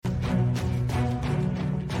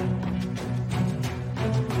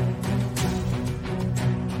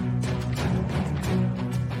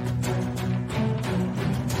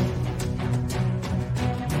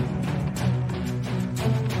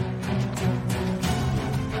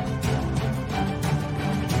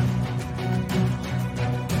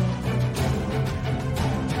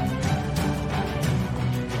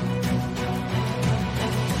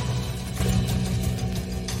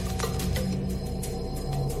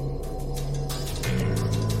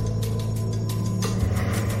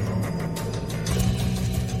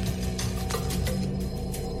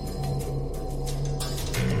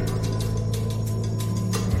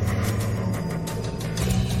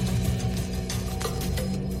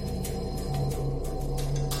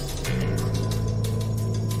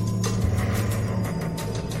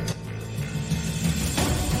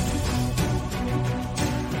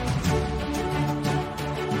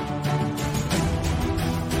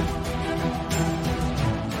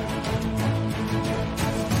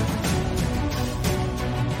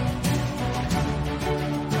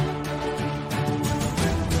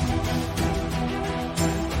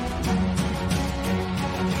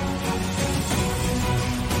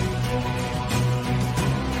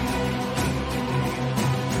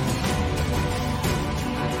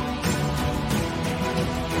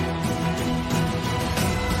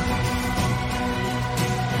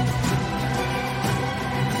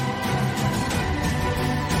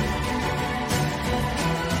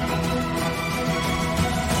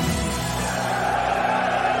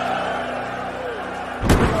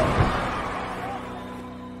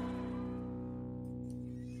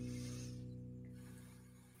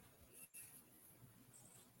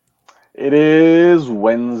It is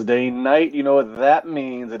Wednesday night. You know what that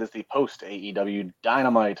means. It is the post AEW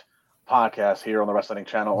Dynamite podcast here on the Wrestling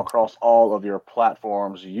Channel across all of your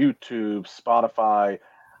platforms YouTube, Spotify,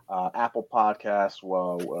 Apple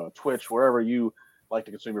Podcasts, Twitch, wherever you like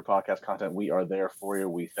to consume your podcast content. We are there for you.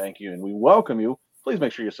 We thank you and we welcome you. Please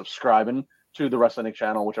make sure you're subscribing to the Wrestling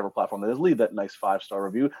Channel, whichever platform that is. Leave that nice 5-star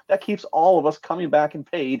review. That keeps all of us coming back and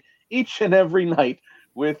paid each and every night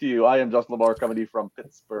with you. I am Justin Lamar coming to you from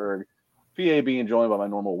Pittsburgh, PA, being joined by my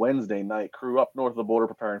normal Wednesday night crew up north of the border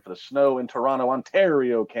preparing for the snow in Toronto,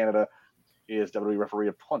 Ontario, Canada. He is WWE referee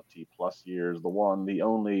of 20 plus years, the one, the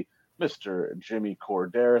only Mr. Jimmy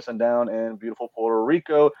Corderas, and down in beautiful Puerto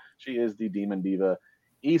Rico, she is the Demon Diva,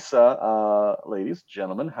 Issa. Ladies,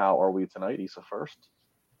 gentlemen, how are we tonight? Issa first.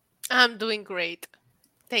 I'm doing great.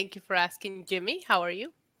 Thank you for asking, Jimmy. How are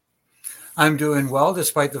you? I'm doing well,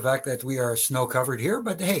 despite the fact that we are snow covered here.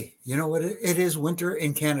 But hey, you know what? It is winter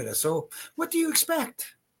in Canada. So what do you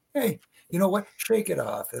expect? Hey, you know what? Shake it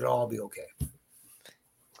off. It'll all be okay.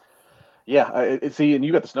 Yeah, see, and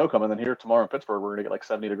you got the snow coming. Then here tomorrow in Pittsburgh, we're gonna get like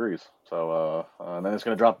 70 degrees. So, and then it's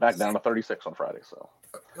gonna drop back down to 36 on Friday. So,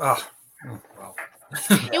 oh wow.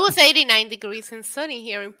 It was 89 degrees and sunny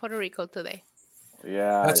here in Puerto Rico today.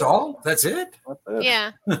 Yeah, That's all. That's it.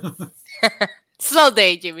 Yeah. Slow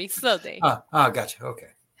day, Jimmy. Slow day. Gotcha. Okay.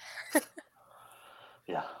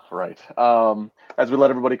 Yeah, right. As we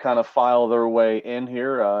let everybody kind of file their way in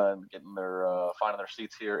here and getting their finding their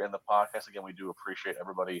seats here in the podcast, again, we do appreciate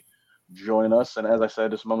everybody joining us. And as I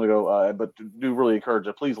said just a moment ago, but do really encourage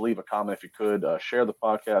you, please leave a comment if you could. Share the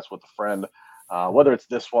podcast with a friend, whether it's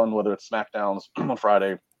this one, whether it's SmackDowns on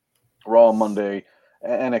Friday, Raw on Monday,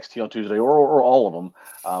 NXT on Tuesday, or all of them.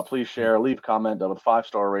 Please share, leave a comment with a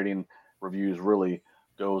 5-star rating. Reviews really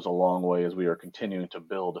goes a long way as we are continuing to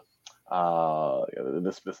build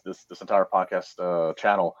this entire podcast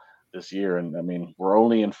channel this year. And I mean, we're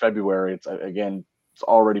only in February. It's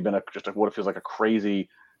already been what it feels like a crazy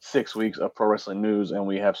 6 weeks of pro wrestling news, and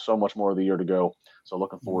we have so much more of the year to go. So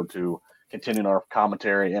looking forward to continuing our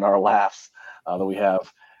commentary and our laughs that we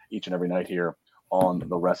have each and every night here on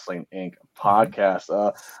the Wrestling Inc. podcast.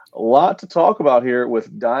 A lot to talk about here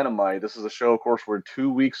with Dynamite. This is a show, of course, we're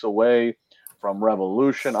 2 weeks away from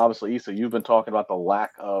Revolution. Obviously, Issa, you've been talking about the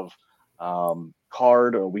lack of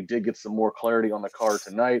card. We did get some more clarity on the card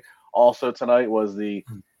tonight. Also tonight was it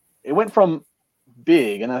went from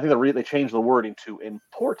big, and I think they changed the wording to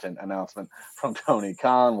important announcement from Tony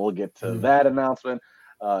Khan. We'll get to that announcement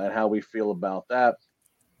and how we feel about that.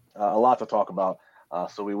 A lot to talk about.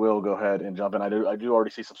 So we will go ahead and jump in. I do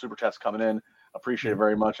already see some super chats coming in. Appreciate it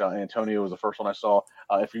very much. Antonio was the first one I saw.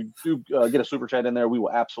 If you do get a super chat in there, we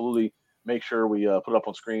will absolutely make sure we put it up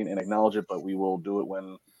on screen and acknowledge it. But we will do it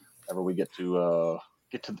whenever we get to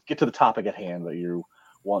the topic at hand that you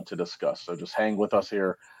want to discuss. So just hang with us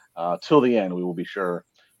here till the end. We will be sure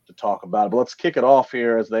to talk about it. But let's kick it off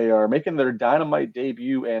here as they are making their Dynamite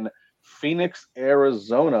debut in Phoenix,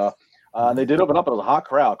 Arizona. They did open up. It was a hot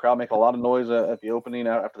crowd. Crowd making a lot of noise at the opening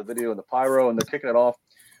after the video and the pyro, and they're kicking it off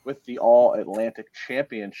with the All Atlantic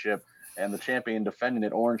Championship and the champion defending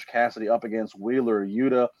it, Orange Cassidy, up against Wheeler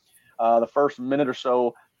Yuta. The first minute or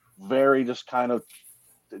so, very just kind of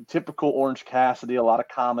typical Orange Cassidy, a lot of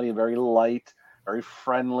comedy, very light, very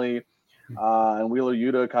friendly, and Wheeler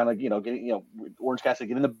Yuta kind of getting Orange Cassidy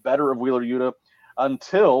getting the better of Wheeler Yuta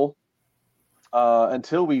until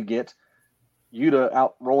we get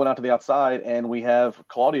Yuta rolling out to the outside, and we have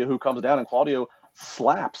Claudio who comes down, and Claudio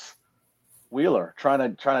slaps Wheeler,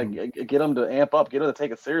 trying to get him to amp up, get him to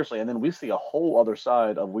take it seriously, and then we see a whole other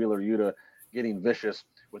side of Wheeler Yuta getting vicious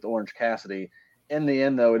with Orange Cassidy. In the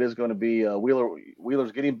end, though, it is going to be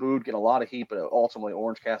Wheeler's getting booed, getting a lot of heat, but ultimately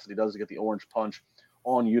Orange Cassidy does get the orange punch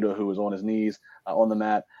on Yuta, who is on his knees on the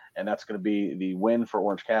mat, and that's going to be the win for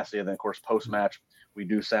Orange Cassidy. And then, of course, post-match, we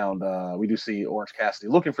do see Orange Cassidy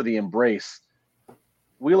looking for the embrace.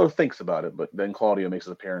 Wheeler thinks about it, but then Claudio makes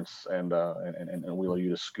his appearance, and Wheeler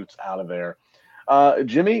Yuta scoots out of there.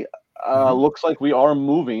 Jimmy, looks like we are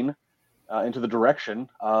moving into the direction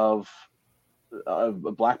of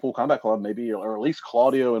Blackpool Combat Club, maybe, or at least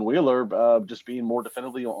Claudio and Wheeler just being more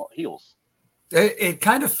definitively heels. It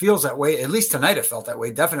kind of feels that way. At least tonight it felt that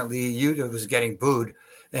way. Definitely Yuta was getting booed,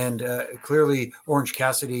 and clearly Orange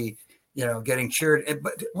Cassidy, getting cheered.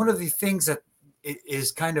 But one of the things that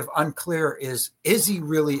is kind of unclear is he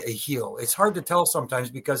really a heel? It's hard to tell sometimes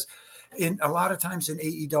because in a lot of times in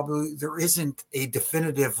AEW, there isn't a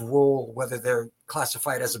definitive role, whether they're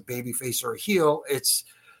classified as a babyface or a heel. It's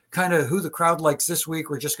kind of who the crowd likes this week.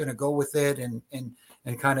 We're just going to go with it and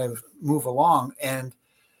kind of move along. And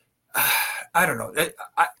I don't know.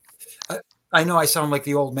 I know I sound like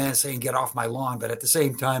the old man saying "get off my lawn," but at the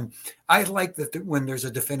same time, I like that when there's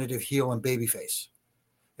a definitive heel and babyface,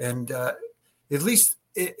 and at least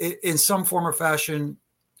in some form or fashion,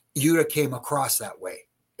 Yuta came across that way,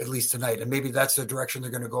 at least tonight, and maybe that's the direction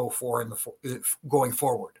they're going to go for going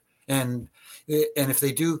forward. And if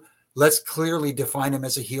they do, let's clearly define him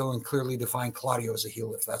as a heel and clearly define Claudio as a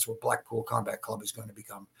heel, if that's what Blackpool Combat Club is going to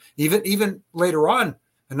become. Even later on,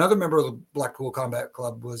 another member of the Blackpool Combat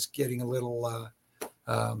Club was getting a little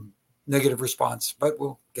negative response, but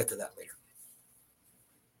we'll get to that later.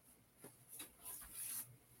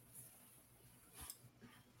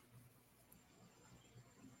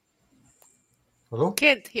 Hello?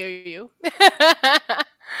 Can't hear you.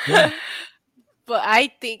 Yeah. But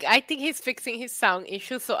I think he's fixing his sound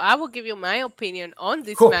issue. So I will give you my opinion on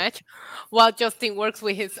this Cool. match while Justin works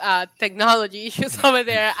with his technology issues over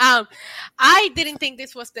there. I didn't think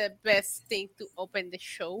this was the best thing to open the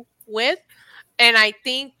show with. And I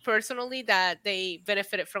think personally that they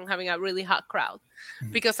benefited from having a really hot crowd.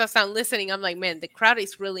 Because as I'm listening, I'm like, man, the crowd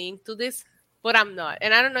is really into this, but I'm not.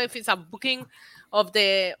 And I don't know if it's a booking of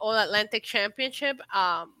the All Atlantic Championship,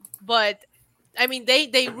 but I mean,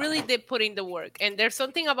 they really did put in the work. And there's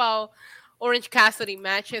something about Orange Cassidy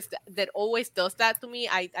matches that always does that to me.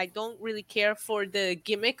 I don't really care for the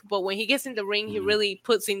gimmick, but when he gets in the ring, he really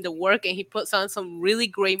puts in the work and he puts on some really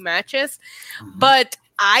great matches. But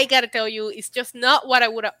I gotta tell you, it's just not what I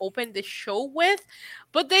would have opened the show with.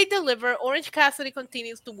 But they deliver. Orange Cassidy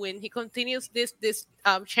continues to win. He continues this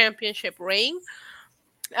championship reign.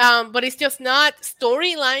 But it's just not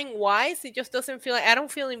storyline wise. It just doesn't feel like I don't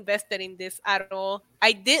feel invested in this at all.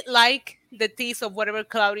 I did like the tease of whatever's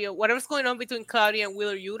going on between Claudio and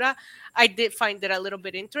Wheeler Yuta. I did find it a little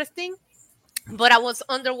bit interesting, but I was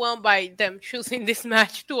underwhelmed by them choosing this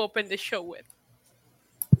match to open the show with.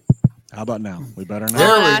 How about now? We better now?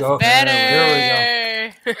 There we go. Better.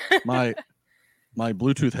 There we go. My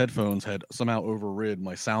Bluetooth headphones had somehow overrid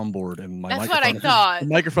my soundboard, and my That's microphone. what I thought. The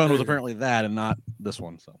microphone was apparently that, and not this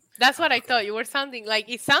one. So That's what I thought. You were sounding like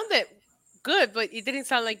it sounded good, but it didn't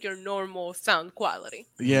sound like your normal sound quality.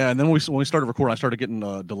 yeah, and then when we started recording, I started getting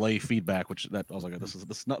delay feedback, which I was like,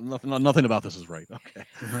 nothing about this is right. Okay.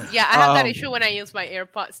 Yeah, I have that issue when I use my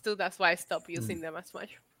AirPods too. That's why I stopped using them as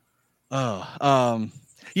much.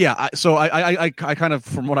 Yeah. So I kind of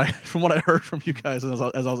from what I heard from you guys as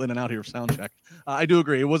I was in and out here of sound check, I do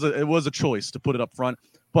agree. It was a choice to put it up front.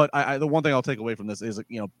 But the one thing I'll take away from this is,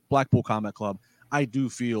 Blackpool Combat Club. I do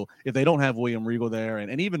feel if they don't have William Regal there,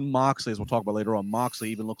 and even Moxley, as we'll talk about later on, Moxley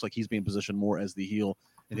even looks like he's being positioned more as the heel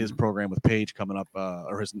in his program with Paige coming up,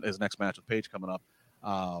 or his next match with Paige coming up.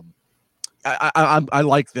 I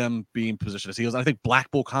like them being positioned as heels. I think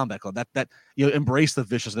Blackpool Combat Club that embrace the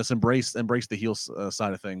viciousness, embrace the heel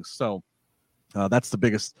side of things. So that's the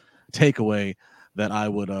biggest takeaway that I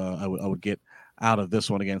would get out of this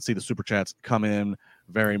one. Again, see the super chats come in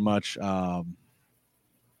very much.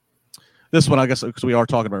 This one, I guess, because we are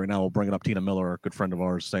talking about it right now, we'll bring it up. Tina Miller, a good friend of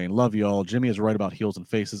ours, saying, "Love y'all. Jimmy is right about heels and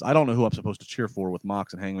faces. I don't know who I'm supposed to cheer for with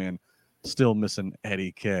Mox and Hangman. Still missing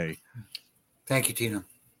Eddie K." Thank you, Tina.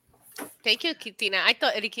 Thank you, Tina. I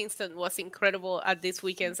thought Eddie Kingston was incredible at this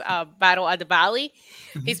weekend's Battle at the Valley,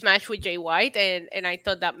 his match with Jay White, and I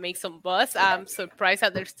thought that makes some buzz. I'm surprised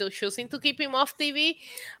that they're still choosing to keep him off TV,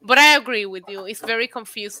 but I agree with you. It's very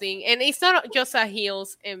confusing, and it's not just a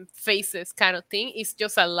heels and faces kind of thing. It's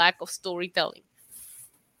just a lack of storytelling.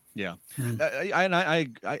 Yeah, I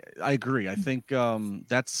agree. I think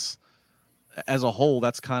that's, as a whole,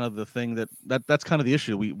 that's kind of the thing that's kind of the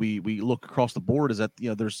issue. We look across the board is that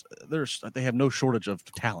there's they have no shortage of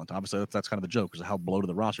talent. Obviously, that's kind of the joke because of how bloated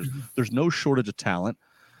the rosters. There's no shortage of talent,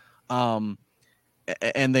 and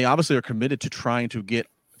they obviously are committed to trying to get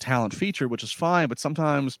talent featured, which is fine. But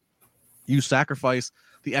sometimes you sacrifice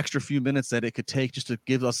the extra few minutes that it could take just to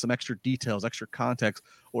give us some extra details, extra context,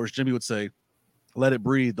 or as Jimmy would say, let it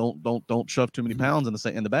breathe. Don't shove too many pounds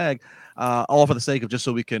in the bag, all for the sake of just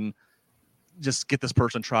so we can just get this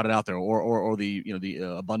person trotted out there, or the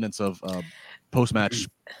abundance of post-match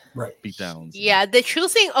beatdowns. Yeah, the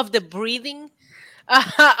choosing of the breathing,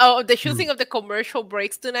 the choosing of the commercial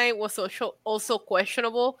breaks tonight was also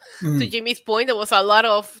questionable. To Jimmy's point, there was a lot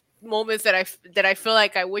of moments that I feel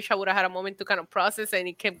like I wish I would have had a moment to kind of process, and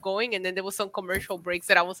it kept going. And then there was some commercial breaks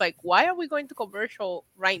that I was like, why are we going to commercial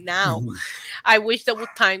right now? I wish they would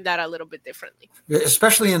time that a little bit differently.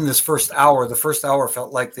 Especially in this first hour. The first hour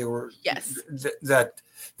felt like they were that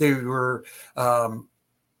they were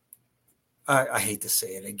I hate to say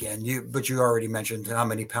it again, but you already mentioned how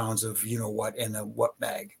many pounds of what in a what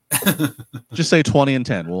bag. Just say 20 and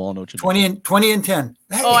 10. We'll all know what you 20 and 10.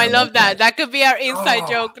 Hey, I love that. That could be our inside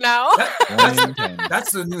joke now. 20 and 10.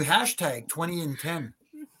 That's the new hashtag, 20 and 10.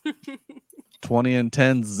 20 and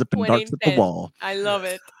 10, zipping 20 darts and at the 10. wall. I love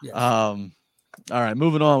it. Yes. All right,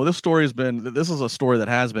 moving on. This is a story that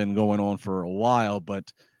has been going on for a while,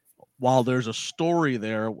 but while there's a story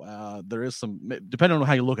there, there is some, depending on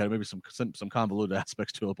how you look at it, maybe some convoluted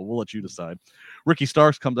aspects to it, but we'll let you decide. Ricky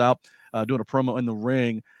Starks comes out doing a promo in the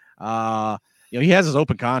ring. He has his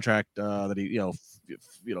open contract that he,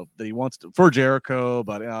 that he wants to, for Jericho,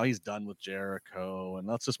 but he's done with Jericho, and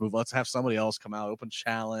let's just move. Let's have somebody else come out, open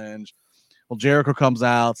challenge. Well, Jericho comes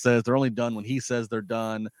out, says they're only done when he says they're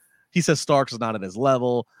done. He says Starks is not at his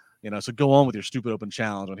level. So go on with your stupid open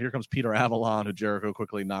challenge. And here comes Peter Avalon, who Jericho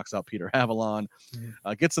quickly knocks out Peter Avalon,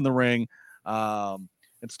 gets in the ring. And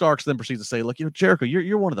Starks then proceeds to say, look, Jericho,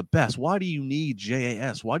 you're one of the best. Why do you need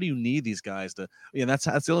JAS? Why do you need these guys to, that's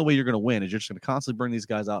the only way you're going to win, is you're just going to constantly bring these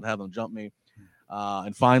guys out and have them jump me.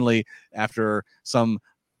 And finally, after some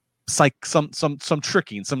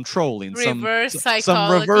tricking, some trolling, some reverse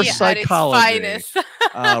psychology,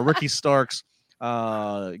 Ricky Starks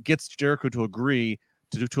gets Jericho to agree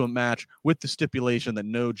to do a match with the stipulation that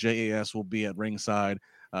no JAS will be at ringside.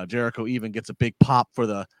 Jericho even gets a big pop for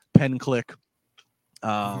the pen click,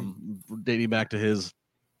 dating back to his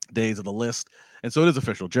days of the list. And so it is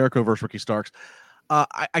official. Jericho versus Ricky Starks.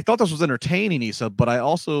 I thought this was entertaining, Issa, but I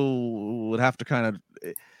also would have to kind of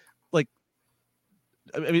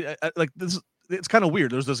this. It's kind of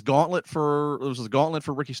weird. There's this gauntlet for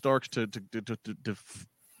Ricky Starks to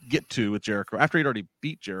get to with Jericho after he'd already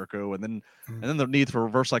beat Jericho, and then the need for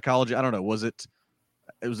reverse psychology. I don't know. Was it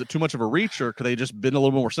too much of a reach, or could they just been a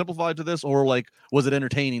little more simplified to this, or was it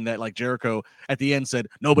entertaining that Jericho at the end said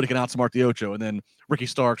nobody can outsmart the Ocho, and then Ricky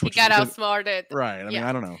Starks got outsmarted, right? I mean,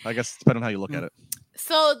 I don't know. I guess depending on how you look at it.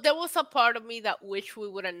 So there was a part of me that wished we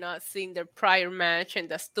would have not seen their prior match and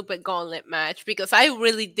the stupid gauntlet match, because I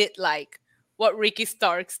really did like what Ricky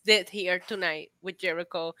Starks did here tonight with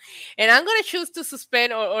Jericho. And I'm going to choose to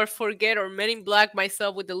suspend or forget or Men in Black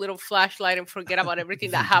myself with the little flashlight and forget about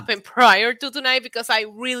everything that happened prior to tonight, because I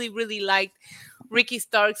really, really liked Ricky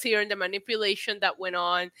Starks here and the manipulation that went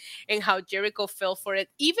on and how Jericho fell for it.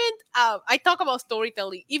 Even, I talk about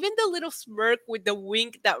storytelling, even the little smirk with the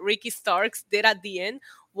wink that Ricky Starks did at the end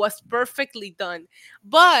was perfectly done.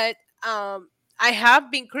 But I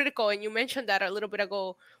have been critical, and you mentioned that a little bit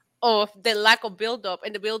ago, of the lack of build-up,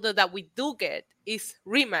 and the build-up that we do get is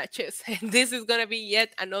rematches. And this is going to be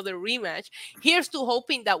yet another rematch. Here's to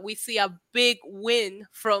hoping that we see a big win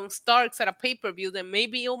from Starks at a pay-per-view, then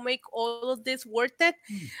maybe it'll make all of this worth it.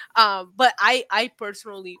 But I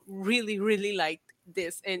personally really, really liked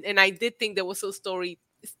this. And I did think there was some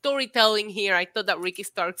storytelling here. I thought that Ricky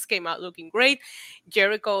Starks came out looking great.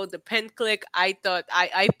 Jericho, the pen click, I thought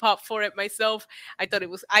I popped for it myself. I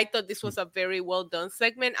thought this was a very well done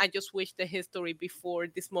segment. I just wish the history before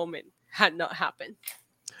this moment had not happened.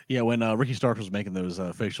 Yeah, when Ricky Starks was making those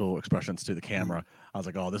facial expressions to the camera, I was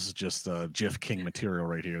like, oh, this is just GIF King material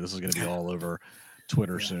right here. This is going to be all over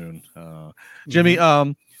Twitter soon. Jimmy,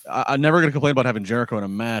 I'm never going to complain about having Jericho in a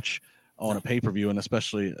match on a pay-per-view, and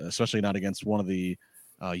especially not against one of the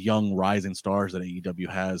young rising stars that AEW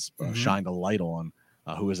has shined a light on,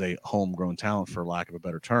 who is a homegrown talent, for lack of a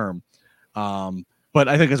better term. But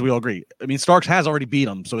I think, as we all agree, I mean, Starks has already beat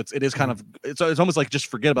him, so it is kind of it's almost like just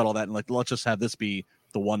forget about all that and let's just have this be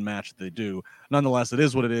the one match that they do. Nonetheless, it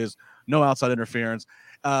is what it is. No outside interference.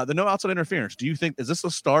 The no outside interference. Do you think, is this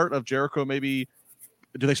the start of Jericho? Maybe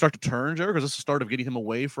do they start to turn Jericho? Is this the start of getting him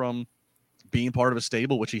away from being part of a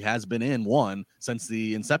stable, which he has been in since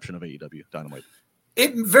the inception of AEW Dynamite?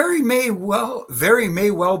 It very may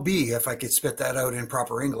well be, if I could spit that out in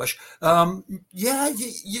proper English.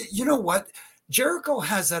 You know what? Jericho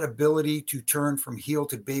has that ability to turn from heel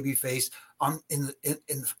to babyface in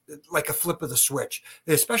like a flip of the switch,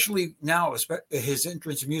 especially now, his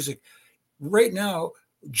entrance music right now.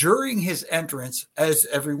 During his entrance, as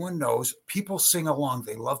everyone knows, people sing along.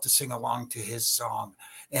 They love to sing along to his song,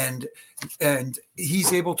 and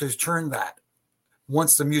he's able to turn that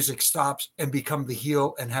once the music stops and become the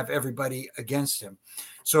heel and have everybody against him.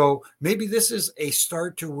 So maybe this is a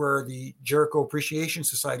start to where the Jericho Appreciation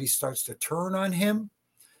Society starts to turn on him.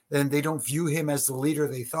 Then they don't view him as the leader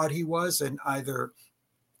they thought he was, and either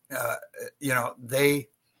they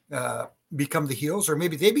become the heels, or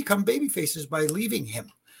maybe they become baby faces by leaving him.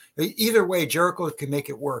 Either way, Jericho can make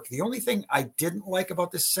it work. The only thing I didn't like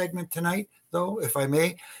about this segment tonight, though, if I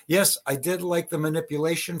may, yes, I did like the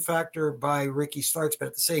manipulation factor by Ricky Starks, but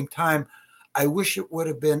at the same time, I wish it would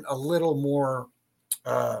have been a little more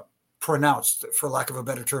pronounced, for lack of a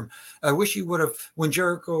better term. I wish he would have, when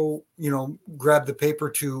Jericho, grabbed the paper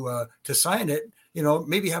to sign it,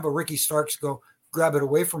 maybe have a Ricky Starks go grab it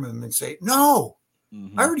away from him and say, no,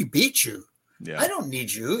 I already beat you. Yeah. I don't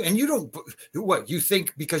need you. And you don't, what, you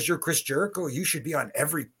think because you're Chris Jericho, you should be on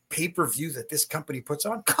every pay-per-view that this company puts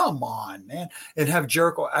on? Come on, man. And have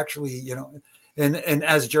Jericho actually, and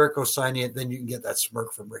as Jericho signing it, then you can get that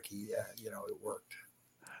smirk from Ricky. It worked.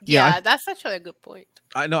 Yeah, that's actually a good point.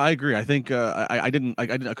 I know, I agree. I think I didn't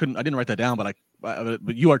write that down, but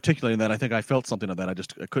but you articulating that, I think I felt something of that.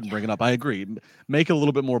 I couldn't bring it up. I agree. Make it a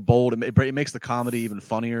little bit more bold. It makes the comedy even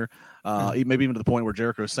funnier. Maybe even to the point where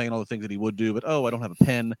Jericho is saying all the things that he would do, but I don't have a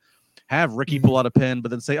pen. Have Ricky pull out a pen, but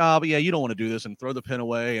then say, but yeah, you don't want to do this, and throw the pen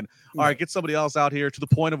away, and all right, get somebody else out here, to the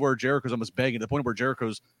point of where Jericho's almost begging, to the point where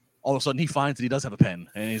Jericho's all of a sudden he finds that he does have a pen,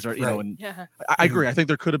 and he's and I agree. I think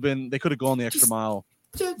they could have gone the extra mile.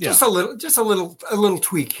 Just a little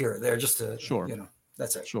tweak here or there, just to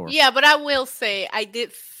that's it. Sure. Yeah, but I will say I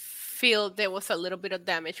did feel there was a little bit of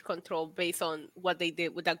damage control based on what they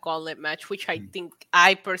did with that gauntlet match, which I think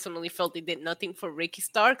I personally felt it did nothing for Ricky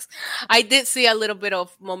Starks. I did see a little bit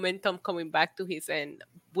of momentum coming back to his end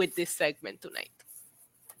with this segment tonight.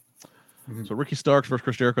 So Ricky Starks versus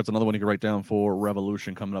Chris Jericho. It's another one you can write down for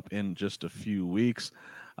Revolution coming up in just a few weeks.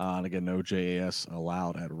 And again, no JAS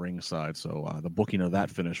allowed at ringside. So the booking of that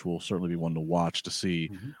finish will certainly be one to watch to see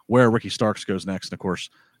where Ricky Starks goes next. And of course,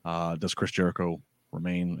 does Chris Jericho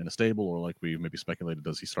remain in a stable, or like we maybe speculated,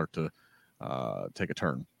 does he start to take a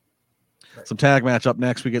turn? Right. Some tag match up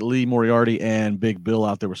next. We get Lee Moriarty and Big Bill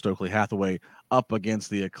out there with Stokely Hathaway up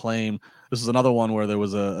against the Acclaim. This is another one where there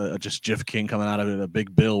was a just Jiff King coming out of it, a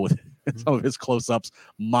Big Bill with some of his close-ups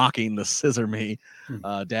mocking the Scissor Me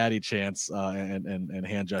daddy chants and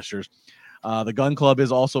hand gestures. The Gun Club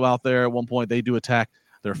is also out there. At one point, they do attack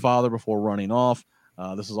their father before running off.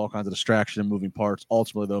 This is all kinds of distraction and moving parts.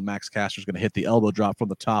 Ultimately, though, Max Caster's going to hit the elbow drop from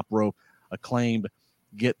the top rope. Acclaimed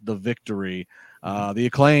get the victory. The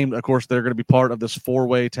Acclaimed, of course, they're going to be part of this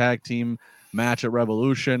four-way tag team match at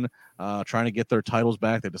Revolution, trying to get their titles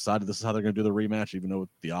back. They decided this is how they're going to do the rematch, even though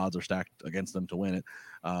the odds are stacked against them to win it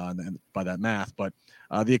and by that math. But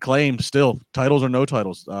the Acclaimed, still, titles or no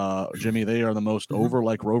titles, Jimmy, they are the most over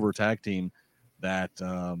like Rover tag team that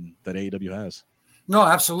AEW has. No,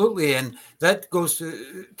 absolutely. And that goes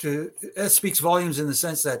to that speaks volumes in the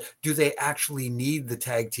sense that, do they actually need the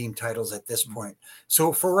tag team titles at this point?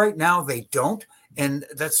 So for right now, they don't. And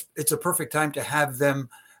it's a perfect time to have them,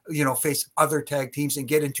 face other tag teams and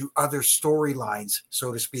get into other storylines,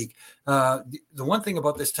 so to speak. The one thing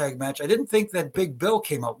about this tag match, I didn't think that Big Bill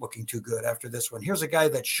came out looking too good after this one. Here's a guy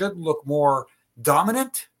that should look more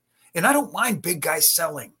dominant. And I don't mind big guys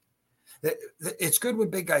selling. It's good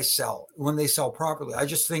when big guys sell, when they sell properly. I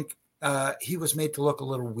just think he was made to look a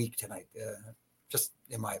little weak tonight, just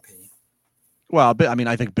in my opinion. Well, I mean,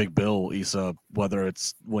 I think Big Bill, Issa, whether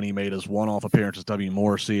it's when he made his one-off appearance as W.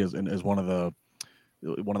 Morrissey as one of the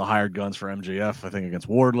hired guns for MJF, I think against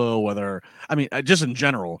Wardlow, just in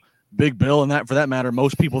general, Big Bill, and that for that matter,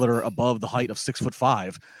 most people that are above the height of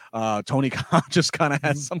 6'5", Tony Khan just kind of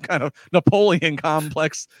has some kind of Napoleon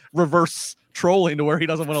complex reverse trolling to where he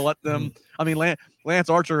doesn't want to let them. I mean, Lance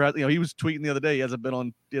Archer, he was tweeting the other day, he hasn't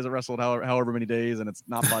wrestled however many days, and it's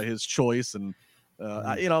not by his choice. And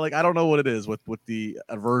I don't know what it is with the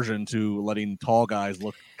aversion to letting tall guys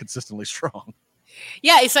look consistently strong.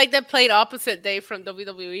 Yeah, it's like the played opposite day from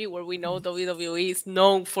WWE, where we know WWE is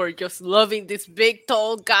known for just loving these big,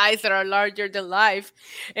 tall guys that are larger than life.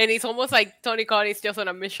 And it's almost like Tony Khan is just on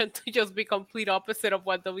a mission to just be complete opposite of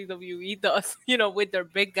what WWE does, with their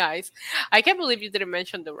big guys. I can't believe you didn't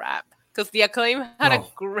mention the rap, because the Acclaim had a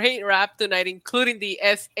great rap tonight, including the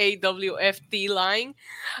SAWFT line.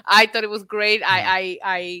 I thought it was great.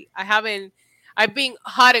 I've been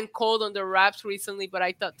hot and cold on the raps recently, but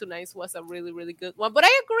I thought tonight's was a really, really good one. But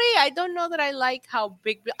I agree. I don't know that I like how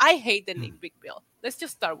Big Bill. I hate the name Big Bill. Let's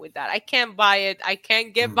just start with that. I can't buy it. I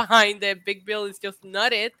can't get behind it. Big Bill is just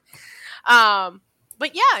not it.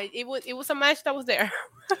 But yeah, it was a match that was there.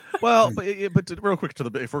 Well, but real quick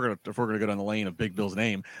if we're gonna go down the lane of Big Bill's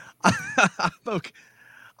name,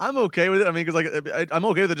 I'm okay with it. I mean, because I'm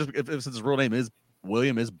okay with it just if his real name is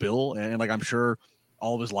William, is Bill, and I'm sure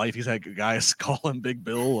all of his life he's had guys call him Big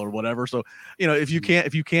Bill or whatever. So if you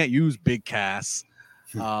can't use Big Cass,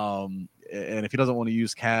 and if he doesn't want to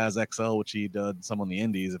use Cass XL, which he did some on the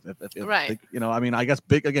Indies, if right, I guess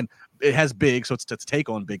Big, again, it has Big, so it's take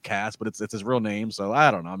on Big Cass, but it's his real name. So I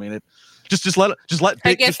don't know. I mean, just let Big,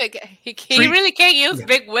 I guess he really can't use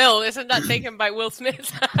Big Will. Isn't that taken by Will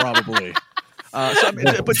Smith? Probably. So I mean,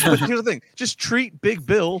 but here's the thing: just treat Big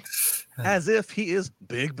Bill as if he is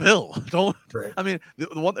Big Bill. Don't. Right. I mean, the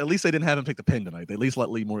one, at least they didn't have him take the pin tonight. They at least let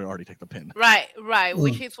Lee Moriarty take the pin. Right,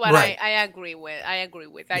 which is what Right. I agree with. I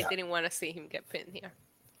Yeah. didn't want to see him get pinned here.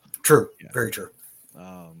 True. Yeah. Very true.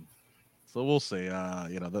 So we'll see.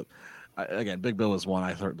 Again, Big Bill is one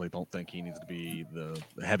I certainly don't think he needs to be the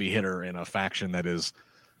heavy hitter in a faction that is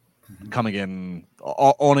coming in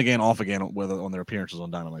on again, off again, whether on their appearances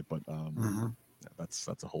on Dynamite. But that's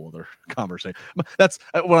a whole other conversation. That's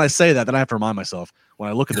when I say that, then I have to remind myself when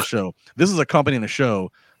I look at the show. This is a company and a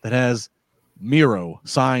show that has Miro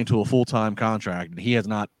signed to a full-time contract, and he has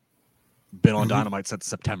not been on Dynamite since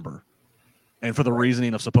September. And for the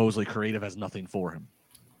reasoning of supposedly creative has nothing for him.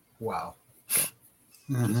 Wow.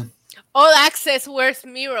 All Access, where's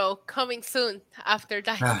Miro? Coming soon after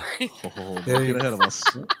Dynamite. Don't get ahead of us.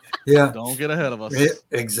 Yeah. Don't get ahead of us. Yeah,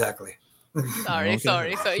 exactly. Sorry.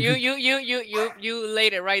 So you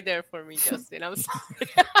laid it right there for me, Justin. I'm sorry.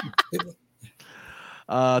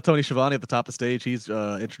 Tony Schiavone at the top of the stage. He's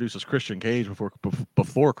introduces Christian Cage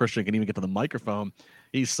before Christian can even get to the microphone.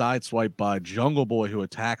 He's sideswiped by Jungle Boy, who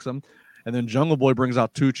attacks him, and then Jungle Boy brings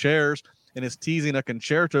out 2 chairs and is teasing a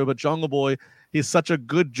concerto. But Jungle Boy, he's such a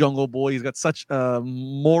good Jungle Boy. He's got such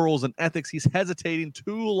morals and ethics. He's hesitating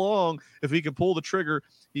too long. If he can pull the trigger,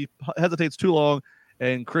 he hesitates too long.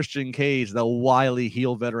 And Christian Cage, the wily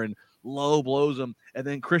heel veteran, low blows him. And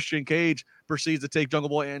then Christian Cage proceeds to take Jungle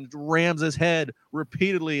Boy and rams his head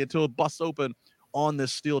repeatedly until it busts open on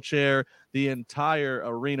this steel chair. The entire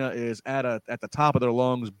arena is at the top of their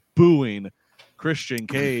lungs booing Christian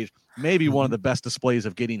Cage. Maybe one of the best displays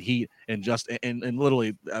of getting heat in just in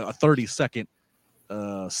literally a 30-second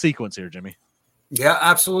sequence here, Jimmy. Yeah,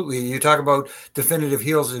 absolutely. You talk about definitive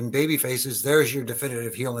heels and baby faces. There's your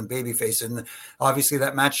definitive heel and baby face. And obviously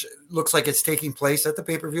that match looks like it's taking place at the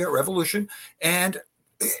pay-per-view at Revolution. And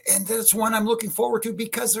that's one I'm looking forward to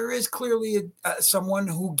because there is clearly someone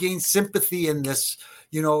who gains sympathy in this.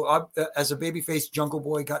 You know, as a babyface, Jungle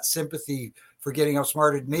Boy got sympathy for getting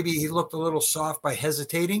outsmarted. Maybe he looked a little soft by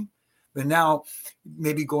hesitating, but now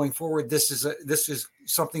maybe going forward, this is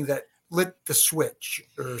something that lit the switch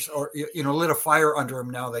or lit a fire under him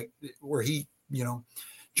now that where he,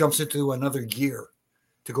 jumps into another gear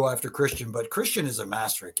to go after Christian. But Christian is a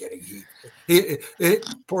master at getting heat,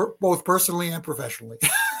 both personally and professionally.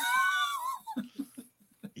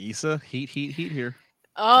 Issa, heat here.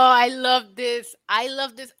 Oh, I love this. I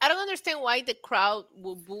don't understand why the crowd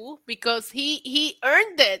will boo because he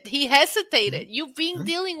earned it. He hesitated. You've been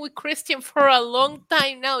dealing with Christian for a long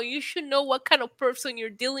time now. You should know what kind of person you're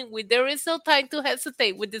dealing with. There is no time to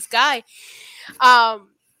hesitate with this guy. The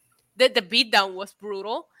beatdown was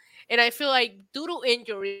brutal. And I feel like due to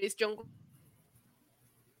injuries, Jungle.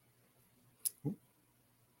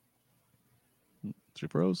 She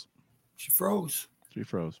froze.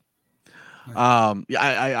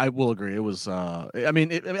 I will agree. It was. I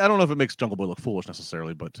don't know if it makes Jungle Boy look foolish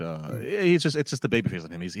necessarily, but it's just the babyface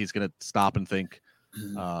in him. He's gonna stop and think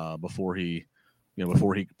before he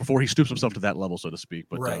stoops himself to that level, so to speak.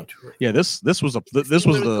 But yeah, this was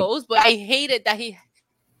the. But I hated that he.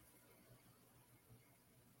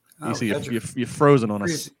 You see, you're frozen on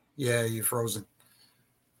us. Yeah, you're frozen.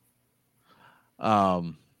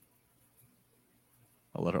 I'll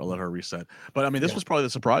let her reset. But I mean, this was probably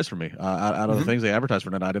the surprise for me. Out of the things they advertised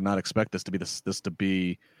for tonight, I did not expect this to be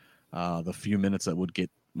the few minutes that would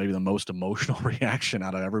get maybe the most emotional reaction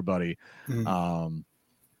out of everybody.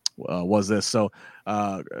 Was this so?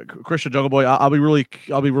 Christian Jungle Boy, I'll be really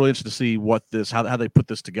interested to see how they put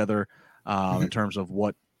this together in terms of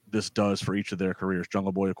what this does for each of their careers.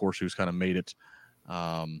 Jungle Boy, of course, who's kind of made it.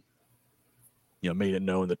 Made it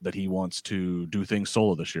known that he wants to do things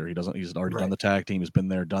solo this year. He's already done the tag team. He's been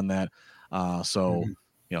there, done that.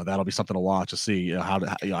 That'll be something to watch to see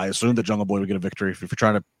I assume that Jungle Boy would get a victory if you're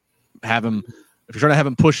trying to have him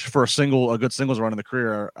push for a good singles run in the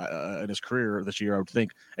career in his career this year. I would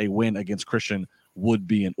think a win against Christian would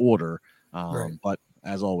be in order. But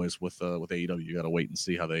as always with AEW, you got to wait and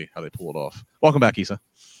see how they pull it off. Welcome back, Issa.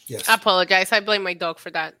 Yes. I apologize. I blame my dog for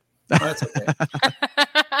that. Oh, that's okay.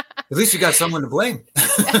 At least you got someone to blame.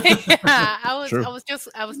 I was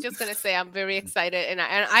just gonna say I'm very excited, and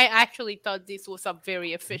I actually thought this was a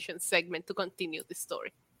very efficient segment to continue the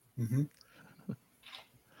story.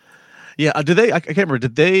 Yeah, I can't remember.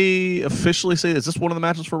 Did they officially say is this one of the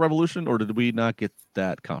matches for Revolution, or did we not get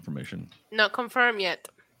that confirmation? Not confirmed yet.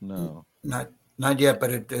 No, not Not yet, but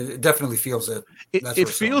it definitely feels it. It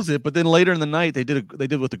feels it, but then later in the night they did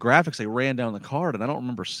with the graphics. They ran down the card, and I don't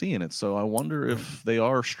remember seeing it. So I wonder if they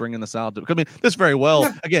are stringing this out. I mean, this very well.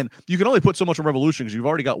 Yeah. Again, you can only put so much on Revolution because you've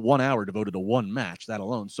already got 1 hour devoted to one match, that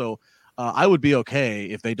alone. So I would be okay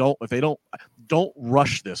if they don't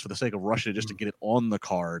rush this for the sake of rushing it just to get it on the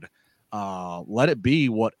card. Let it be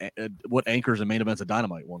what anchors and main events of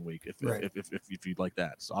Dynamite one week, if you'd like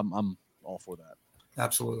that. So I'm all for that.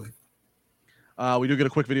 Absolutely. We do get a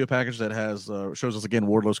quick video package that has shows us again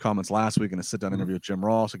Wardlow's comments last week in a sit-down interview with Jim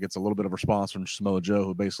Ross. It gets a little bit of response from Samoa Joe,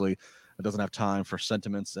 who basically doesn't have time for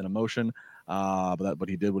sentiments and emotion. But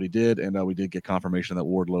he did what he did, and we did get confirmation that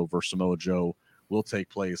Wardlow versus Samoa Joe will take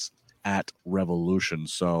place at Revolution.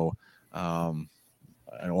 So, and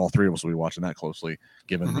all three of us will be watching that closely,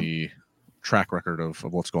 given the track record of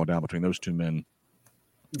what's going down between those two men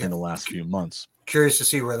in the last few months. Curious to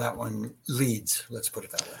see where that one leads. Let's put it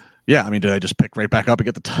that way. Yeah, I mean, did I just pick right back up and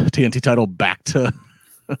get the TNT title back to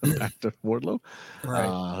Wardlow,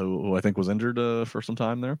 right. Who I think was injured for some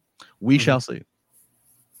time there? We shall see.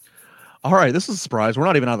 All right, this is a surprise. We're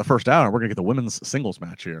not even out of the first hour. We're going to get the women's singles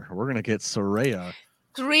match here. We're going to get Saraya.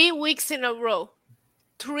 3 weeks in a row.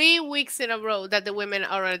 3 weeks in a row that the women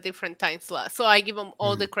are on a different time slot. So I give them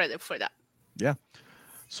all the credit for that. Yeah.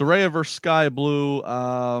 Saraya versus Sky Blue.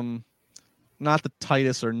 Not the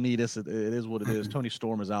tightest or neatest. It is what it is. Toni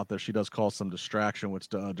Storm is out there. She does cause some distraction, which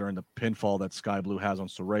during the pinfall that Sky Blue has on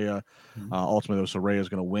Saraya. Ultimately, though, Saraya is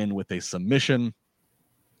going to win with a submission.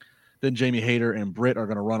 Then Jamie Hayter and Britt are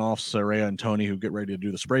going to run off Saraya and Toni, who get ready to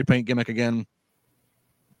do the spray paint gimmick again.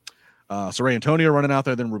 Saraya and Toni are running out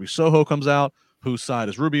there. Then Ruby Soho comes out. Whose side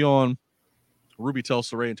is Ruby on? Ruby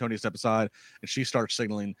tells Saraya and Toni to step aside, and she starts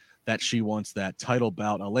signaling that she wants that title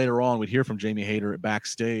bout. Now, later on, we'd hear from Jamie Hayter at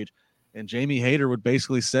backstage. And Jamie Hayter would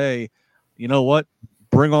basically say, you know what?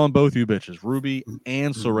 Bring on both you bitches, Ruby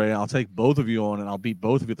and Saraya. I'll take both of you on, and I'll beat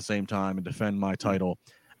both of you at the same time and defend my title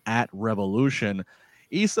at Revolution.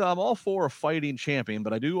 Issa, I'm all for a fighting champion,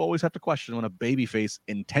 but I do always have to question when a babyface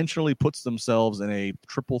intentionally puts themselves in a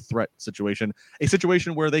triple threat situation, a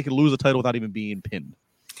situation where they can lose a title without even being pinned.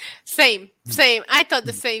 Same. I thought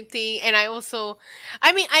the same thing. And I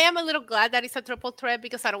am a little glad that it's a triple threat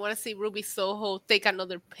because I don't want to see Ruby Soho take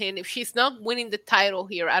another pin. If she's not winning the title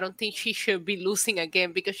here, I don't think she should be losing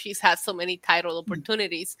again because she's had so many title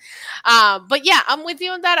opportunities. But yeah, I'm with you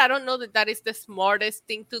on that. I don't know that is the smartest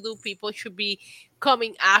thing to do. People should be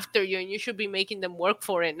coming after you and you should be making them work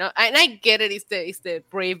for it. And I get it. It's the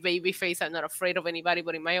brave baby face. I'm not afraid of anybody.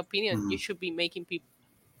 But in my opinion, you should be making people.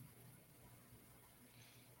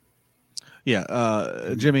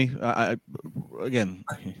 Yeah, Jimmy, again,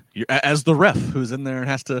 as the ref who's in there and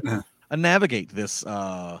has to navigate this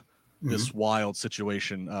this wild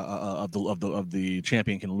situation of the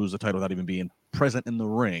champion can lose the title without even being present in the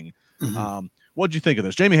ring. What did you think of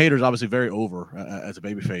this? Jamie Hayter is obviously very over as a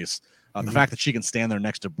babyface. The fact that she can stand there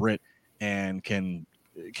next to Britt and can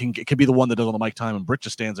be the one that does all the mic time and Britt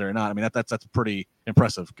just stands there or not. I mean, that's pretty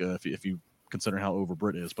impressive if you consider how over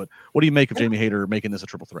Britt is. But what do you make of Jamie Hayter making this a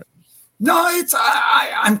triple threat? No,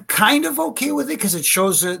 I'm kind of okay with it because it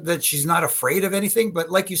shows that she's not afraid of anything.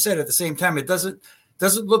 But like you said, at the same time, it doesn't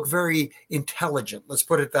look very intelligent. Let's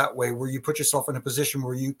put it that way, where you put yourself in a position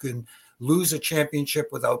where you can lose a championship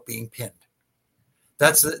without being pinned.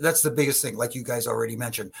 That's the biggest thing, like you guys already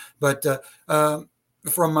mentioned. But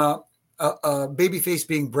from a babyface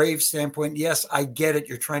being brave standpoint, yes, I get it.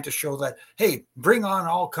 You're trying to show that, hey, bring on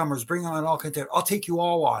all comers, bring on all content. I'll take you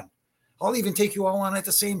all on. I'll even take you all on at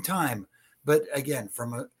the same time. But again,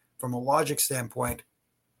 from a logic standpoint,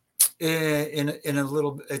 in a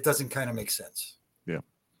little, it doesn't kind of make sense. Yeah.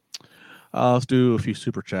 Let's do a few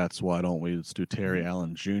super chats. Why don't we? Let's do Terry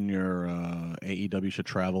Allen Jr. AEW should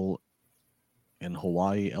travel in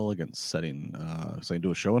Hawaii elegance setting. So do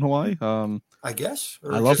a show in Hawaii. I guess.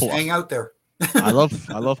 Or I love just Hawaii. Hang out there. I love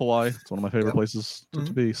Hawaii. It's one of my favorite places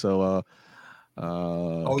to be. So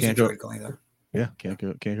always enjoyed going there. Yeah, can't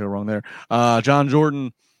go wrong there. John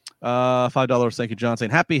Jordan, $5. Thank you, John.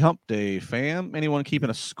 Saying happy Hump Day, fam. Anyone keeping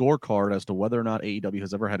a scorecard as to whether or not AEW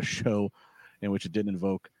has ever had a show in which it didn't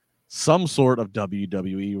invoke some sort of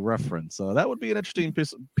WWE reference? That would be an interesting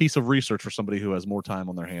piece of research for somebody who has more time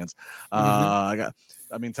on their hands.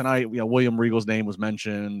 Tonight, William Regal's name was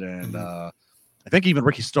mentioned, and I think even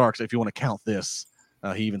Ricky Starks, if you want to count this,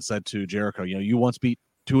 he even said to Jericho, you once beat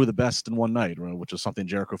two of the best in one night, which is something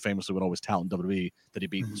Jericho famously would always tout in WWE, that he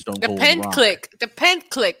beat Stone Cold. The pen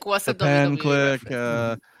click was a WWE click.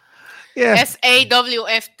 reference. Yeah.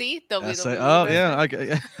 SAWFT. Oh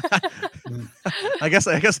yeah. I guess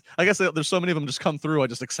there's so many of them just come through. I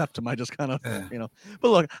just accept them. I just kind of But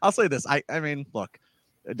look, I'll say this. I mean, look.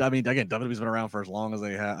 I mean, again, WWE's been around for as long as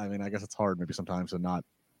they have. I mean, I guess it's hard maybe sometimes to not.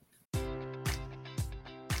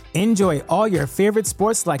 Enjoy all your favorite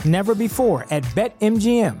sports like never before at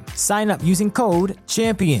BetMGM. Sign up using code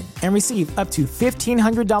CHAMPION and receive up to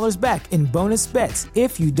 $1,500 back in bonus bets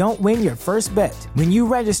if you don't win your first bet. When you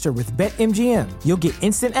register with BetMGM, you'll get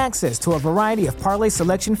instant access to a variety of parlay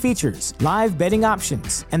selection features, live betting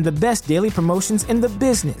options, and the best daily promotions in the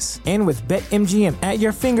business. And with BetMGM at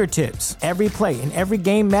your fingertips, every play and every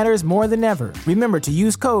game matters more than ever. Remember to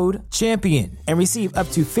use code CHAMPION and receive up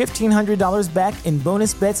to $1,500 back in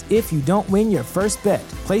bonus bets if you don't win your first bet.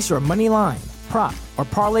 Place your money line, prop, or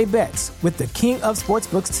parlay bets with the king of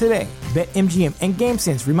sportsbooks today. BetMGM and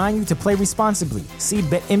GameSense remind you to play responsibly. See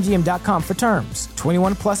BetMGM.com for terms.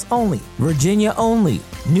 21 plus only. Virginia only.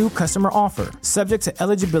 New customer offer. Subject to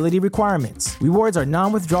eligibility requirements. Rewards are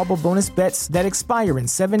non-withdrawable bonus bets that expire in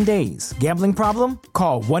 7 days. Gambling problem?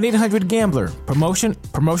 Call 1-800-GAMBLER.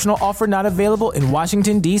 Promotional offer not available in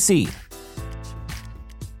Washington, D.C.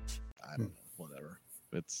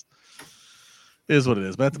 It is what it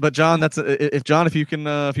is. But John, if you can,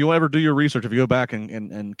 if you ever do your research, if you go back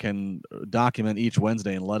and can document each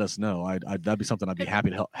Wednesday and let us know, that'd be something I'd be happy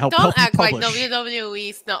to help. Don't act publish. like WWE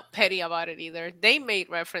is not petty about it either. They made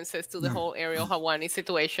references to the whole Ariel Helwani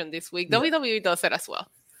situation this week. WWE does it as well.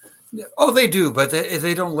 Oh, they do, but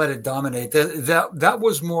they don't let it dominate. That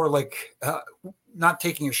was more like not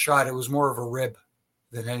taking a shot. It was more of a rib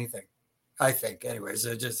than anything, I think. Anyways,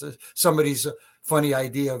 just somebody's funny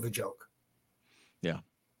idea of a joke. Yeah.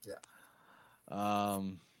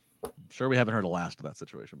 I'm sure we haven't heard the last of that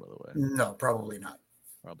situation, by the way. No, probably not.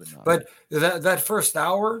 Probably not. But that first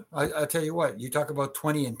hour, I tell you what, you talk about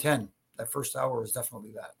 20 and 10. That first hour is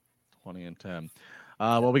definitely that. 20 and 10.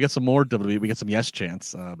 Well, we get some more WWE. We get some yes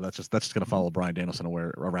chants. But that's just going to follow Bryan Danielson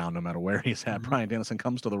around no matter where he's at. Bryan Danielson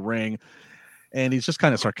comes to the ring, and he's just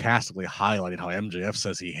kind of sarcastically highlighting how MJF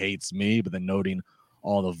says he hates me, but then noting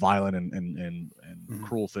all the violent and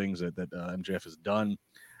cruel things that MJF has done.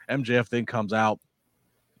 MJF then comes out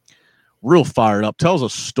real fired up, tells a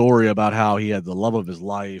story about how he had the love of his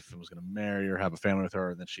life and was going to marry her, have a family with her,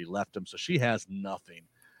 and then she left him. So she has nothing.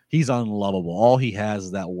 He's unlovable. All he has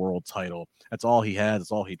is that world title. That's all he has.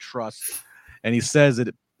 That's all he trusts. And he says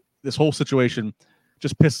that this whole situation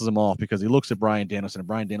just pisses him off because he looks at Bryan Danielson, and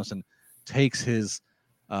Bryan Danielson takes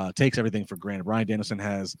everything for granted. Bryan Danielson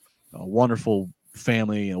has a wonderful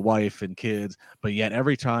family and wife and kids, but yet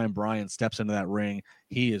every time Bryan steps into that ring,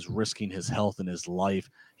 he is risking his health and his life.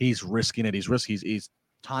 He's risking it. He's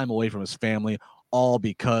time away from his family, all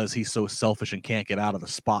because he's so selfish and can't get out of the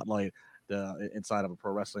spotlight inside of a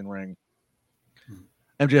pro wrestling ring.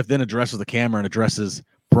 MJF then addresses the camera and addresses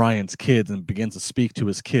Bryan's kids and begins to speak to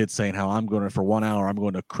his kids, saying how for 1 hour, I'm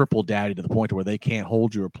going to cripple daddy to the point where they can't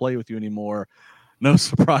hold you or play with you anymore. No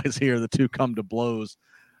surprise here. The two come to blows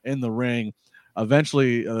in the ring.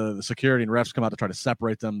 Eventually, the security and refs come out to try to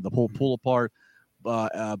separate them. The pull apart,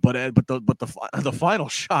 but the final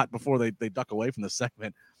shot before they duck away from the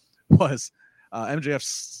segment was MJF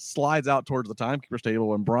slides out towards the timekeeper's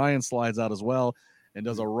table, and Bryan slides out as well and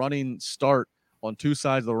does a running start on two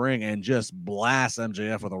sides of the ring and just blasts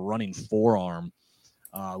MJF with a running forearm.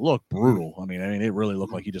 Looked brutal. I mean, it really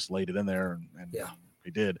looked like he just laid it in there, and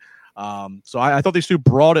he did. So I thought these two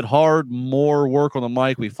brought it hard, more work on the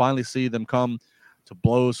mic. We finally see them come to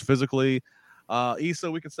blows physically. Issa,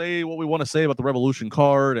 we can say what we want to say about the Revolution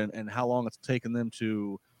card and how long it's taken them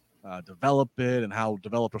to develop it and how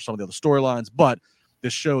developed are some of the other storylines. But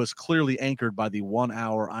this show is clearly anchored by the 1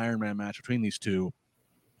 hour Iron Man match between these two.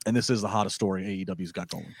 And this is the hottest story AEW's got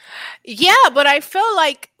going. Yeah, but I feel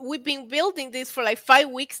like we've been building this for like 5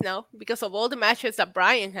 weeks now because of all the matches that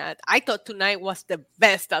Bryan had. I thought tonight was the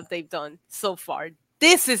best that they've done so far.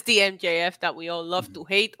 This is the MJF that we all love to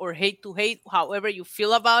hate or hate to hate, however you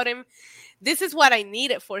feel about him. This is what I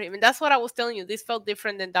needed for him. And that's what I was telling you. This felt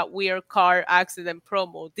different than that weird car accident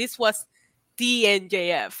promo. This was the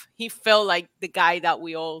MJF. He felt like the guy that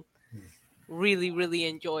we all really, really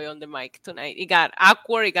enjoy on the mic tonight. It got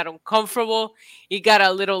awkward. It got uncomfortable. It got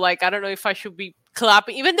a little like, I don't know if I should be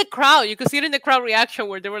clapping. Even the crowd, you could see it in the crowd reaction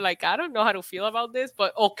where they were like, I don't know how to feel about this,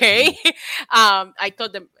 but okay. I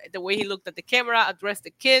thought the way he looked at the camera, addressed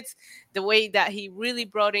the kids, the way that he really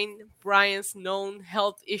brought in Bryan's known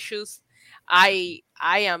health issues. I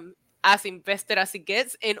am as invested as it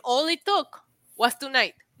gets. And all it took was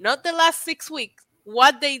tonight, not the last 6 weeks.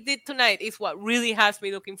 What they did tonight is what really has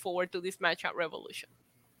me looking forward to this match at Revolution.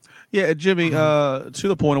 Yeah, Jimmy, to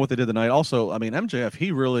the point of what they did tonight. Also, I mean, MJF,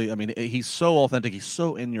 he really, I mean, he's so authentic. He's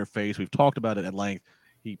so in your face. We've talked about it at length.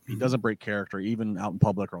 He doesn't break character, even out in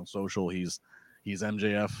public or on social. He's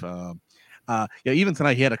MJF. Yeah, even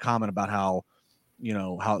tonight he had a comment about how,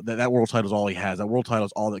 how that world title is all he has. That world title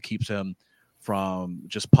is all that keeps him from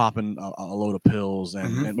just popping a load of pills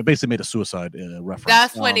and basically made a suicide reference.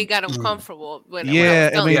 That's when he got uncomfortable. When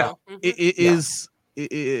I mean, it is.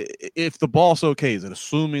 If the boss okays it,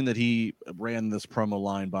 assuming that he ran this promo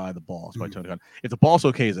line by the boss, by Tony Khan, if the boss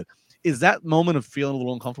okays it, is that moment of feeling a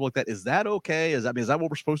little uncomfortable like that? Is that okay? Is that what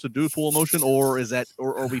we're supposed to do, full emotion, or is that,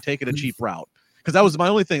 or are we taking a cheap route? Because that was my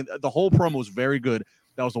only thing. The whole promo was very good.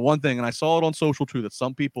 That was the one thing, and I saw it on social too, that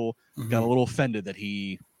some people got a little offended that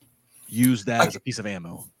he used that as a piece of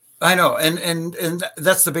ammo. I know, and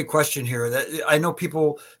that's the big question here. That I know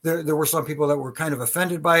people there were some people that were kind of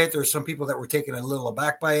offended by it. There's some people that were taken a little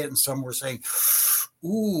aback by it, and some were saying,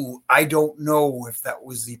 "Ooh, I don't know if that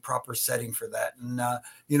was the proper setting for that." And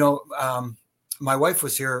my wife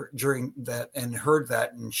was here during that and heard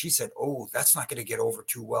that, and she said, "Oh, that's not going to get over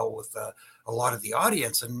too well with a lot of the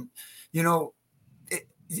audience." And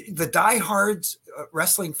the diehards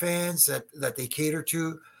wrestling fans that they cater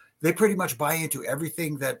to, they pretty much buy into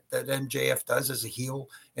everything that MJF does as a heel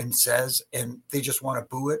and says, and they just want to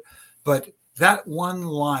boo it. But that one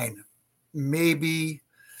line, maybe,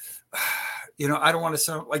 I don't want to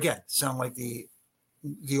sound like the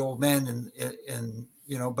old man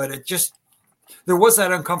and but it just, there was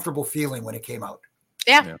that uncomfortable feeling when it came out.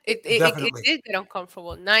 Yeah. It did get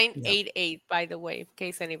uncomfortable. 988, by the way, in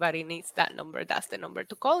case anybody needs that number, that's the number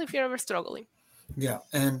to call if you're ever struggling. Yeah.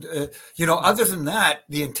 And, other than that,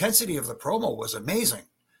 the intensity of the promo was amazing.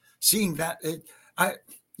 Seeing that,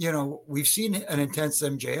 we've seen an intense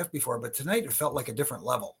MJF before, but tonight it felt like a different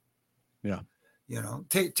level. Yeah.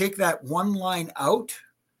 Take that one line out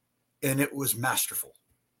and it was masterful.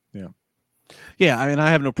 Yeah. Yeah. I mean, I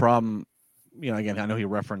have no problem. Again, I know he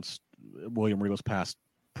referenced William Regal's past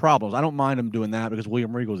problems. I don't mind him doing that because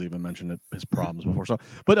William Regal's even mentioned his problems before. So,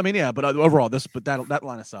 but I mean, yeah, but overall, that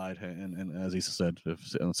line aside, and as Issa said,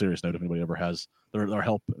 on a serious note, if anybody ever has, there are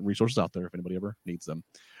help resources out there if anybody ever needs them.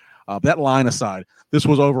 That line aside, this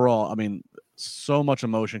was overall, I mean, so much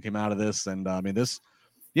emotion came out of this, and I mean, this,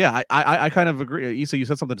 yeah, I kind of agree. Issa, you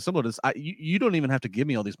said something similar to this. You don't even have to give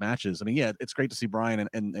me all these matches. I mean, yeah, it's great to see Bryan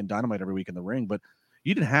and Dynamite every week in the ring, but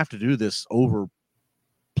you didn't have to do this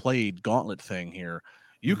overplayed gauntlet thing here.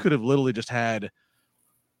 You could have literally just had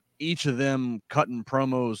each of them cutting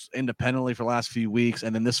promos independently for the last few weeks,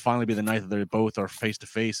 and then this finally be the night that they both are face to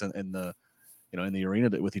face in the arena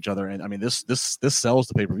with each other. And I mean, this sells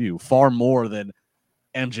the pay-per-view far more than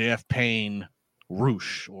MJF paying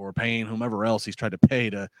Roosh or paying whomever else he's tried to pay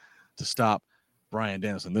to stop Bryan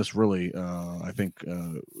Danielson. This really, I think,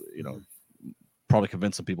 probably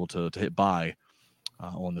convinced some people to hit buy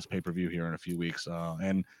on this pay-per-view here in a few weeks.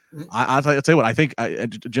 And I'll tell you what, I think,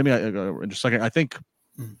 Jimmy, in just a second, I think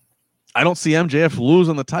I don't see MJF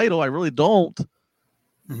losing the title. I really don't.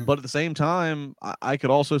 But at the same time, I could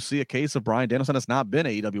also see a case of Bryan Danielson that's not been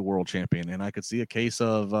AEW World Champion. And I could see a case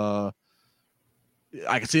of why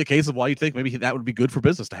you think maybe that would be good for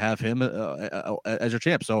business to have him as your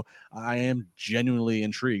champ. So I am genuinely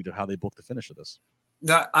intrigued of how they book the finish of this.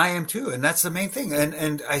 I am too, and that's the main thing.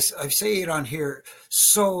 And I say it on here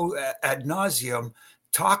so ad nauseum.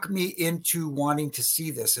 Talk me into wanting to see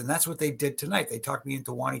this, and that's what they did tonight. They talked me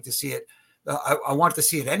into wanting to see it. I wanted to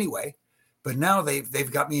see it anyway, but now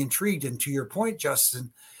they've got me intrigued. And to your point,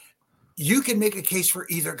 Justin, you can make a case for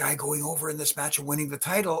either guy going over in this match and winning the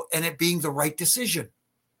title, and it being the right decision.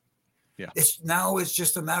 Yeah, it's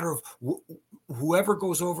just a matter of whoever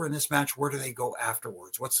goes over in this match, where do they go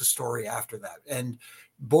afterwards? What's the story after that? And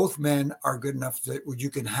both men are good enough that you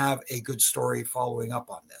can have a good story following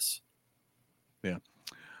up on this. Yeah.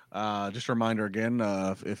 Just a reminder again,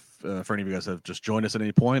 if for any of you guys have just joined us at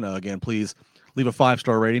any point, again, please leave a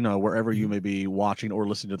 5-star rating wherever you may be watching or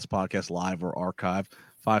listening to this podcast live or archive.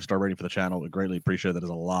 5-star rating for the channel. We greatly appreciate that.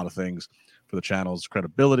 There's a lot of things for the channel's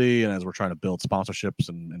credibility, and as we're trying to build sponsorships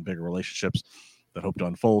and bigger relationships that hope to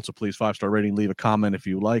unfold. So please, 5-star rating, leave a comment if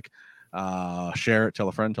you like, share it, tell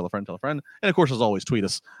a friend, and of course, as always, tweet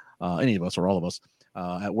us, any of us or all of us,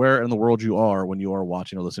 at where in the world you are when you are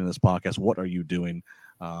watching or listening to this podcast. What are you doing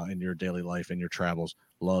in your daily life, in your travels?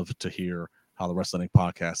 Love to hear how the Wrestling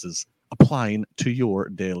Podcast is applying to your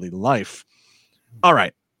daily life. All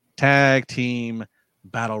right, tag team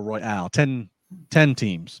battle royale. 10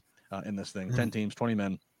 teams in this thing. 10 teams, 20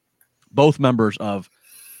 men. Both members of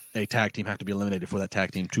a tag team have to be eliminated for that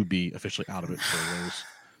tag team to be officially out of it. So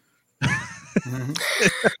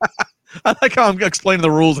I like how I'm explaining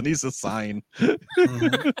the rules and he's a sign.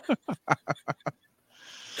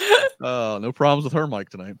 Oh, no problems with her mic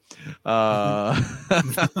tonight.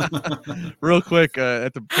 Real quick,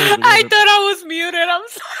 at the I thought I was muted. I'm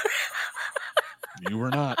sorry. You were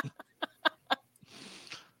not.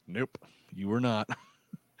 Nope, you were not.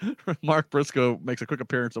 Mark Briscoe makes a quick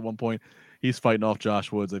appearance at one point. He's fighting off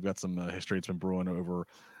Josh Woods. They've got some history that's been brewing over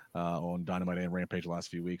on Dynamite and Rampage the last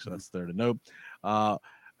few weeks, so that's there to note.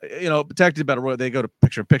 Tag team battle royal, they go to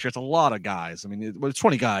picture in picture. It's a lot of guys. I mean, it's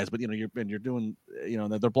 20 guys, but you're doing,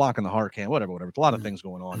 they're blocking the hard cam, whatever. It's a lot of things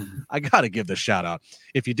going on. I got to give this shout out.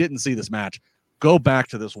 If you didn't see this match, go back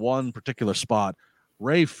to this one particular spot.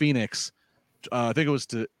 Rey Fenix, I think it was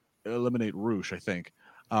to eliminate Roosh. I think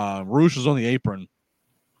Roosh was on the apron.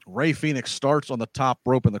 Rey Fenix starts on the top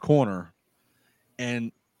rope in the corner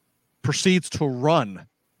and proceeds to run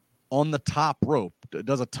on the top rope,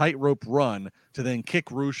 does a tightrope run to then kick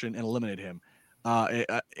Roosh and eliminate him.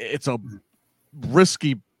 It's a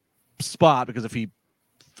risky spot because if he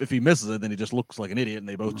misses it, then he just looks like an idiot, and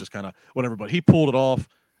they both just kind of whatever. But he pulled it off.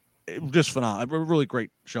 It was just phenomenal. A really great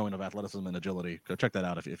showing of athleticism and agility. Go check that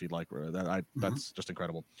out if you'd like. That's just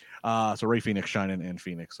incredible. So Rey Fenix shining and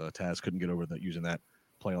Phoenix. Taz couldn't get over that using that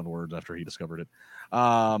play on words after he discovered it.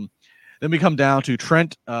 Then we come down to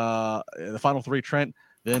Trent, the final three. Trent.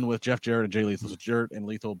 Then with Jeff Jarrett and Jay Lethal, so Jarrett and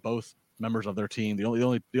Lethal, both members of their team, the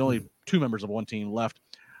only two members of one team left.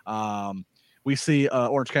 We see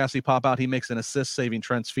Orange Cassidy pop out. He makes an assist, saving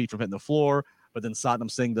Trent's feet from hitting the floor. But then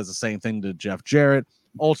Satnam Singh does the same thing to Jeff Jarrett.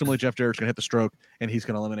 Ultimately, Jeff Jarrett's going to hit the stroke, and he's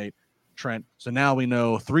going to eliminate Trent. So now we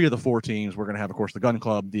know 3 of the 4 teams. We're going to have, of course, the Gun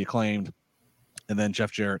Club, the Acclaimed, and then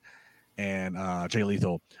Jeff Jarrett and Jay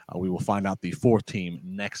Lethal. We will find out the 4th team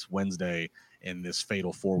next Wednesday in this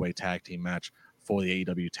fatal 4-way tag team match for the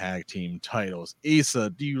AEW tag team titles. Issa,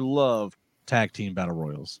 do you love tag team battle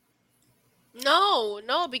royals? No,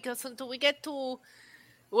 because until we get to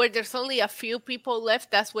where there's only a few people left,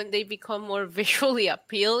 that's when they become more visually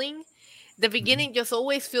appealing. The beginning just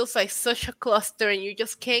always feels like such a cluster, and you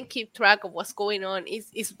just can't keep track of what's going on.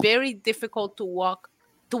 It's very difficult to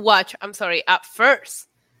watch. At first.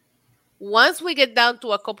 Once we get down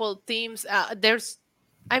to a couple of teams, there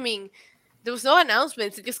was no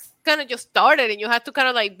announcements. It just kind of just started, and you had to kind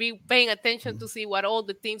of like be paying attention to see what all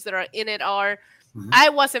the teams that are in it are. I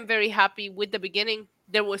wasn't very happy with the beginning.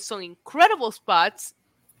 There were some incredible spots.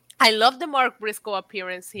 I love the Mark Briscoe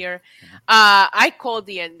appearance here. I called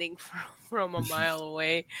the ending from a mile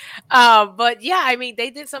away. But yeah,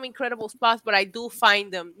 they did some incredible spots, but I do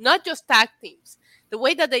find them, not just tag teams, the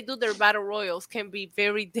way that they do their battle royals can be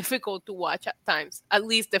very difficult to watch at times, at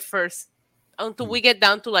least the first. Until we get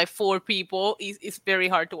down to like 4 people, it's very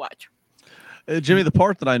hard to watch. Jimmy, the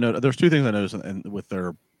part that I know, there's 2 things I noticed with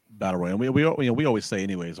their battle royal. And we always say,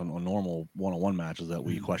 anyways, on normal one-on-one matches that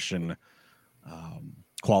we question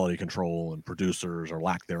quality control and producers or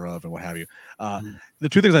lack thereof and what have you. The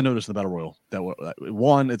 2 things I noticed in the battle royal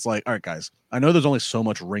one, it's like, all right, guys, I know there's only so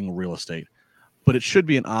much ring real estate, but it should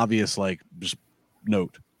be an obvious just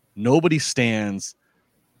note. Nobody stands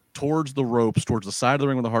towards the ropes, towards the side of the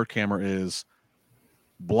ring where the hard camera is,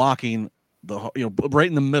 blocking right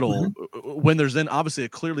in the middle when there's then obviously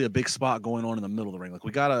clearly a big spot going on in the middle of the ring. Like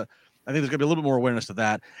I think there's gonna be a little bit more awareness to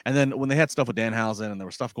that. And then when they had stuff with Danhausen and there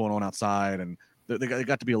was stuff going on outside, and they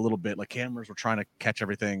got to be a little bit like cameras were trying to catch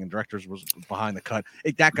everything and directors was behind the cut.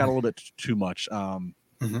 That got a little bit too much.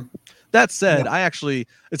 That said,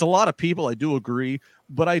 it's a lot of people. I do agree,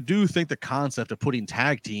 but I do think the concept of putting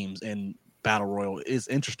tag teams in battle royal is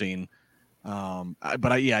interesting.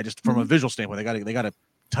 Just from a visual standpoint, they got to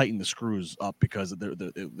tighten the screws up because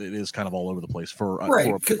it is kind of all over the place for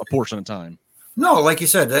a portion of time. No, like you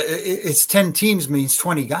said, it's 10 teams means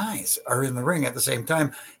 20 guys are in the ring at the same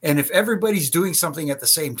time. And if everybody's doing something at the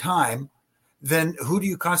same time, then who do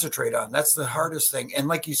you concentrate on? That's the hardest thing. And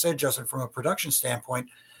like you said, Justin, from a production standpoint,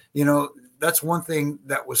 that's one thing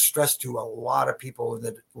that was stressed to a lot of people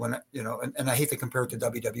and I hate to compare it to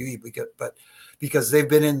WWE because they've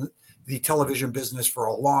been in the television business for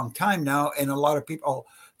a long time now. And a lot of people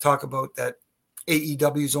talk about that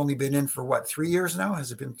AEW's only been in for 3 years now?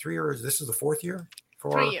 Has it been 3 or this is the 4th year?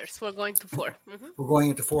 3 years. We're going to 4. We're going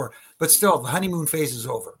into 4. But still, the honeymoon phase is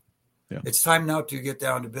over. Yeah. It's time now to get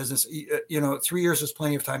down to business. 3 years is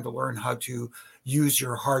plenty of time to learn how to use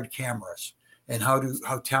your hard cameras and how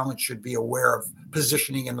talent should be aware of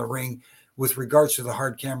positioning in the ring with regards to the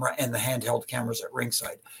hard camera and the handheld cameras at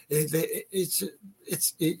ringside.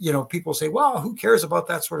 People say, well, who cares about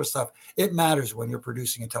that sort of stuff? It matters when you're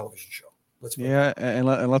producing a television show. And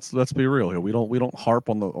let's be real here. We don't harp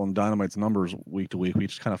on Dynamite's numbers week to week. We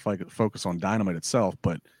just kind of focus on Dynamite itself.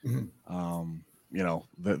 But they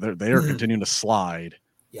are continuing to slide.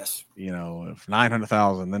 Yes. If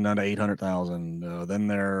 900,000, then down to 800,000, then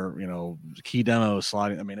they're key demos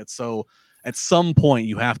sliding. I mean, it's so. At some point,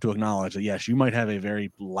 you have to acknowledge that yes, you might have a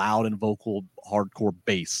very loud and vocal hardcore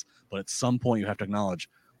base, but at some point, you have to acknowledge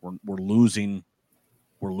we're losing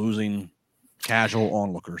casual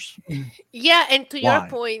onlookers. Yeah, and to your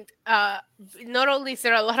point, not only is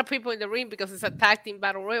there a lot of people in the ring because it's a tag team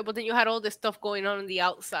battle royal, but then you had all this stuff going on the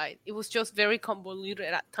outside. It was just very convoluted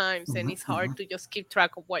at times, and it's hard to just keep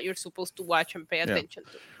track of what you're supposed to watch and pay attention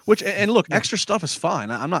to. Which and look, extra stuff is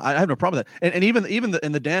fine. I have no problem with that. And even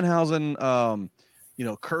in the Danhausen,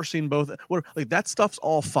 cursing both, like that stuff's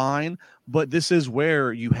all fine. But this is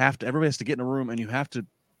where everybody has to get in a room and you have to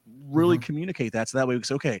really communicate that. So that way we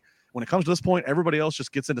say, okay, when it comes to this point, everybody else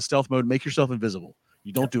just gets into stealth mode. Make yourself invisible.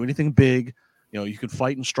 You don't do anything big. You can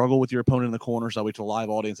fight and struggle with your opponent in the corners. That way to a live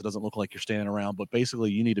audience, it doesn't look like you're standing around. But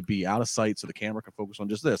basically, you need to be out of sight so the camera can focus on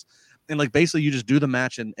just this. And basically, you just do the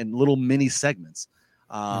match in little mini segments.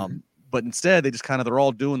 But instead, they're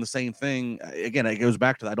all doing the same thing. Again, it goes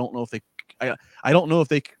back to that. I don't know if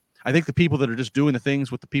they. I think the people that are just doing the things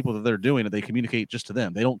with the people that they're doing it, they communicate just to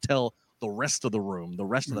them. They don't tell the rest of the room, the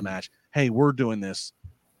rest of the match, hey, we're doing this.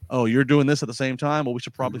 Oh, you're doing this at the same time? Well, we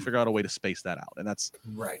should probably figure out a way to space that out. And that's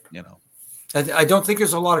right. I don't think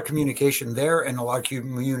there's a lot of communication there and a lot of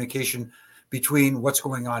communication between what's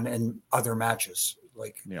going on in other matches.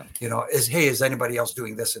 Is anybody else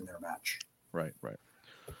doing this in their match? Right.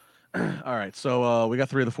 All right. So we got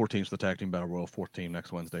 3 of the 4 teams for the Tag Team Battle Royal, 4th team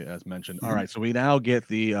next Wednesday, as mentioned. All right. So we now get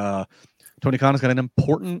the Tony Khan has got an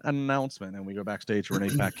important announcement, and we go backstage to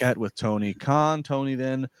Renee Paquette with Tony Khan. Tony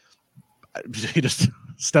then he just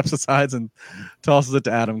steps aside and tosses it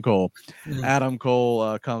to Adam Cole. Adam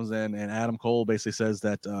Cole comes in, and Adam Cole basically says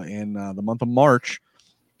that in the month of March,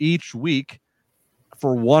 each week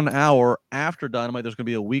for 1 hour after Dynamite, there's going to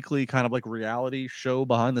be a weekly kind of like reality show,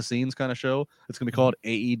 behind the scenes kind of show. It's going to be called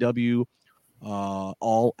AEW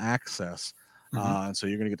All Access. And so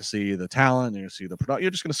you're going to get to see the talent, you're going to see the production,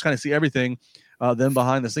 you're just going to kind of see everything then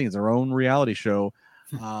behind the scenes, their own reality show.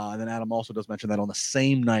 And then Adam also does mention that on the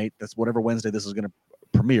same night, that's whatever Wednesday this is going to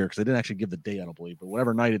premiere, because they didn't actually give the date, I don't believe, but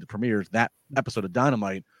whatever night it premieres, that episode of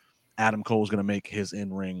Dynamite, Adam Cole is going to make his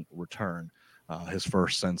in-ring return, his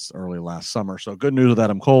first since early last summer. So good news with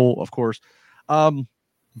Adam Cole, of course.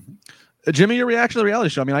 Jimmy, your reaction to the reality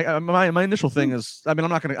show? I mean, my initial thing is, I mean, I'm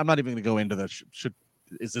not even gonna go into that.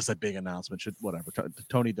 Is this a big announcement? Whatever.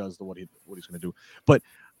 Tony does what he's going to do. But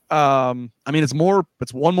I mean, it's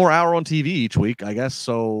one more hour on TV each week, I guess.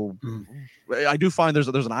 So I do find there's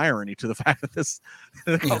an irony to the fact that there's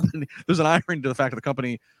an irony to the fact that the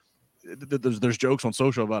company, there's jokes on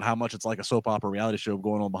social about how much it's like a soap opera reality show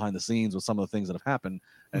going on behind the scenes with some of the things that have happened.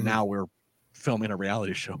 And now we're filming a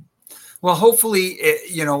reality show. Well, hopefully,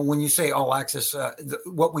 when you say All Access,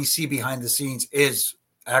 what we see behind the scenes is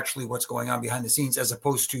actually what's going on behind the scenes, as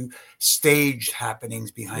opposed to staged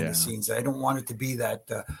happenings behind the scenes. I don't want it to be that,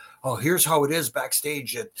 here's how it is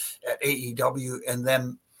backstage at AEW, and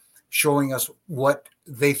them showing us what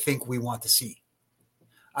they think we want to see.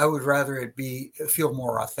 I would rather it feel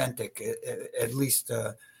more authentic. At least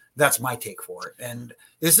that's my take for it. And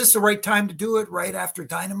is this the right time to do it right after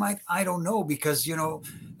Dynamite? I don't know, because,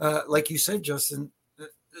 like you said, Justin,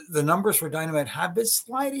 the numbers for Dynamite have been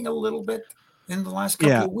sliding a little bit in the last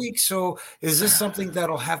couple of weeks. So is this something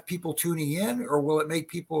that'll have people tuning in, or will it make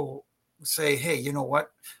people say, hey, you know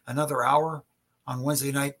what, another hour on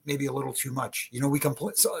Wednesday night, maybe a little too much? We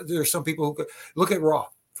complain. So there's some people who could look at Raw,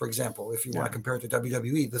 for example, if you want to compare it to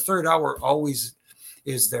WWE. The third hour always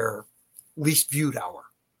is their least viewed hour.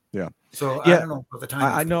 Yeah. So I don't know about the time.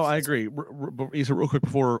 I know. I agree. Isa, real quick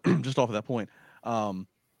before, just off of that point.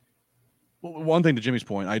 One thing to Jimmy's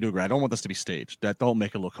point, I do agree. I don't want this to be staged. That don't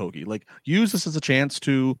make it look hokey. Like, use this as a chance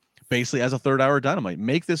to basically, as a third hour Dynamite,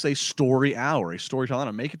 make this a story hour, a storytelling,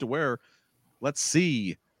 and make it to where, let's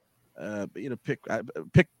see, pick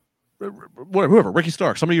whoever, Ricky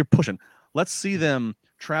Stark, somebody you're pushing. Let's see them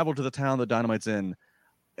travel to the town that Dynamite's in.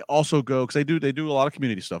 Also go, because they do a lot of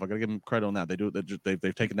community stuff. I gotta give them credit on that.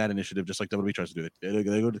 They've taken that initiative just like WWE tries to do. They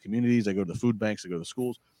go to the communities, they go to the food banks, they go to the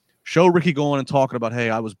schools. Show Ricky going and talking about,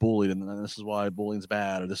 hey, I was bullied, and this is why bullying's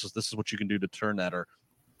bad, or this is what you can do to turn that, or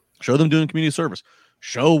show them doing community service.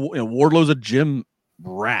 Show Wardlow's a gym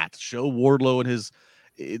rat. Show Wardlow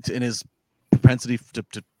in his propensity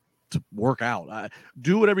to work out.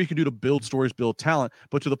 Do whatever you can do to build stories, build talent.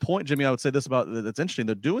 But to the point, Jimmy, I would say this about that's interesting.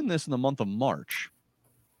 They're doing this in the month of March.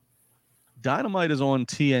 Dynamite is on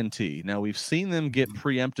TNT. Now, we've seen them get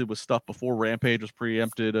preempted with stuff before. Rampage was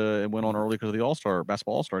preempted and went on early because of the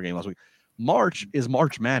basketball All-Star game last week. March is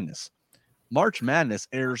March Madness. March Madness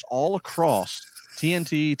airs all across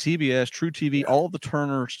TNT, TBS, True TV, all of the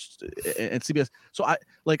Turners and CBS. So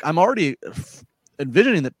I'm already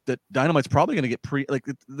envisioning that Dynamite's probably going to get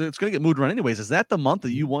it's going to get moved around anyways. Is that the month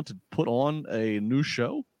that you want to put on a new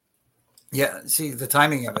show? Yeah, see the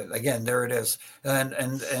timing of it again. There it is, and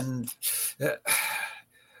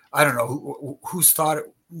I don't know who's thought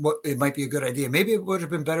it might be a good idea. Maybe it would have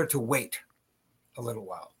been better to wait a little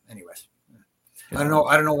while. Anyways, yeah. I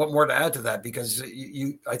don't know what more to add to that because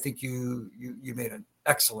I think you made an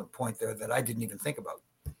excellent point there that I didn't even think about.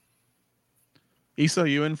 Issa,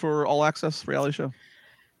 you in for All Access reality show?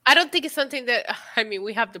 I don't think it's something that,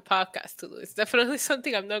 we have the podcast to do. It's definitely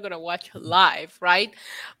something I'm not going to watch live, right?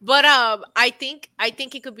 But I think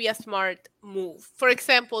it could be a smart move. For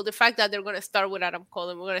example, the fact that they're going to start with Adam Cole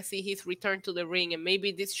and we're going to see his return to the ring, and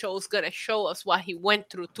maybe this show is going to show us what he went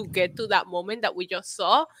through to get to that moment that we just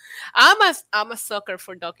saw. I'm a sucker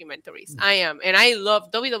for documentaries. I am. And I love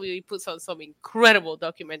WWE puts on some incredible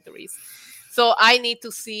documentaries. So I need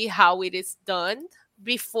to see how it is done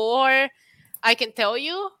before I can tell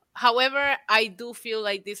you. However, I do feel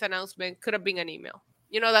like this announcement could have been an email.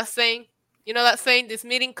 You know that saying? This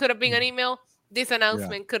meeting could have been an email. This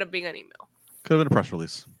announcement could have been an email. Could have been a press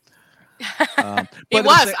release. It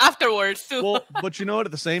was afterwards too. Well, but you know what?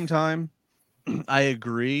 At the same time, I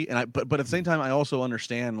agree, but at the same time, I also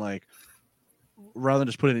understand rather than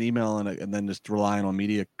just putting an email and then just relying on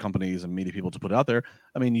media companies and media people to put it out there.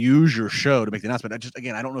 Use your show to make the announcement.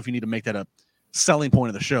 I don't know if you need to make that a selling point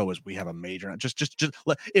of the show is we have a major just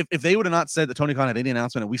if they would have not said that Tony Khan had any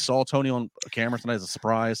announcement and we saw Tony on camera tonight as a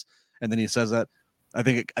surprise and then he says that, I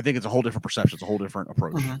think it's a whole different perception. It's a whole different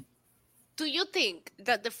approach. Mm-hmm. Do you think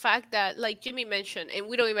that the fact that, like Jimmy mentioned, and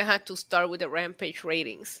we don't even have to start with the Rampage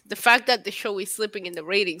ratings, the fact that the show is slipping in the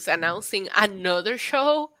ratings, announcing another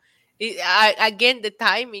show, again, the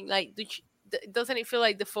timing, doesn't it feel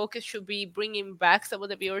like the focus should be bringing back some of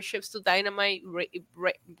the viewerships to Dynamite,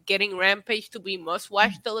 getting Rampage to be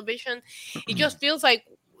must-watch television? It just feels like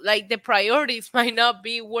the priorities might not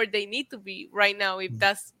be where they need to be right now if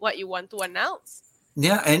that's what you want to announce.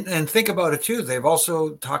 Yeah, and think about it too. They've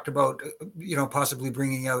also talked about possibly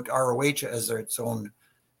bringing out ROH as its own,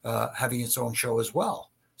 having its own show as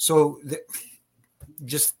well. So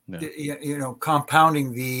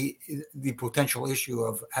compounding the potential issue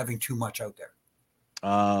of having too much out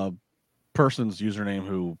there. Person's username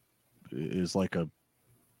who is like a.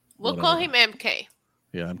 We'll call him MK.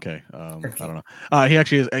 Yeah, MK. I don't know. He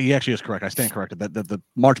actually is correct. I stand corrected. That the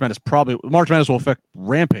March Madness will affect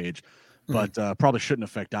Rampage, but probably shouldn't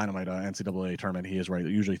affect Dynamite NCAA tournament. He is right.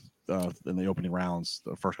 Usually in the opening rounds,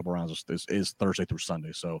 the first couple rounds is Thursday through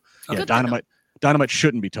Sunday. So yeah, Dynamite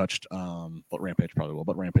shouldn't be touched, but Rampage probably will.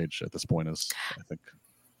 But Rampage at this point is, I think.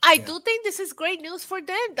 I do think this is great news for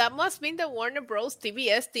them. That must mean that Warner Bros.,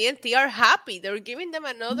 TBS, TNT are happy. They're giving them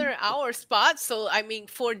another hour spot. So,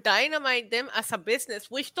 for Dynamite, them as a business,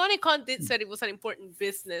 which Tony Khan did say it was an important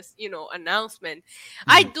business, announcement.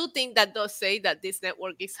 I do think that does say that this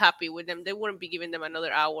network is happy with them. They wouldn't be giving them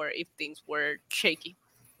another hour if things were shaky.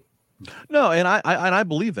 No, and I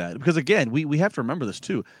believe that because again, we have to remember this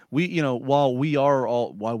too. We while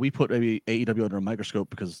we put maybe AEW under a microscope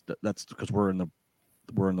because that's because we're in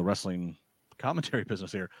the wrestling commentary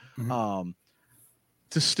business here. Mm-hmm.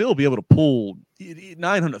 To still be able to pull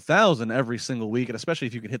 900,000 every single week, and especially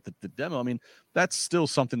if you can hit the demo, that's still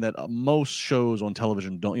something that most shows on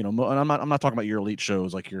television don't. And I'm not talking about your elite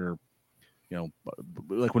shows like your.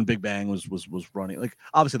 Like when Big Bang was running, like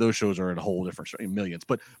obviously those shows are at a whole different millions,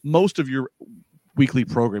 but most of your weekly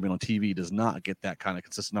programming on TV does not get that kind of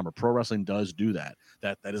consistent number. Pro wrestling does do that.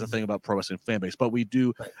 That is a thing about pro wrestling fan base, but we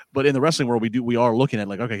do, but in the wrestling world, we are looking at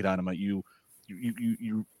like, okay, Dynamite, you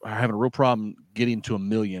are having a real problem getting to 1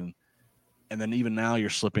 million. And then even now you're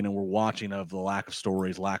slipping and we're watching of the lack of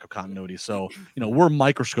stories, lack of continuity. So, we're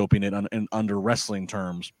microscoping it under wrestling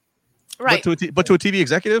terms, right? But to a TV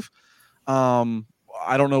executive,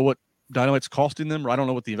 I don't know what Dynamite's costing them, or I don't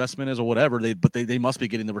know what the investment is or whatever. They must be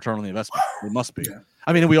getting the return on the investment. They must be.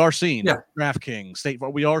 Yeah. We are seeing DraftKings, State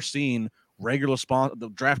Farm. We are seeing regular sponsor. The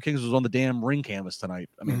DraftKings was on the damn ring canvas tonight.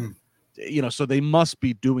 So they must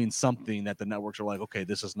be doing something that the networks are like, okay,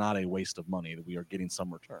 this is not a waste of money. That we are getting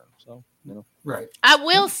some return. So right. I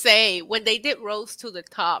will say when they did Rose to the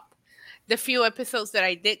Top, the few episodes that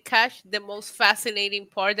I did catch, the most fascinating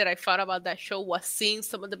part that I thought about that show was seeing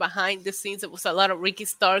some of the behind the scenes. It was a lot of Ricky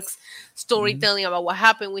Stark's storytelling about what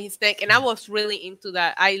happened with his neck, and I was really into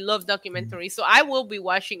that. I love documentaries, so I will be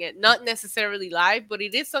watching it, not necessarily live, but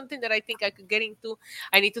it is something that I think I could get into.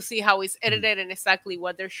 I need to see how it's edited and exactly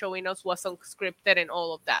what they're showing us, what's unscripted, and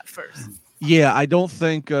all of that first. Yeah, I don't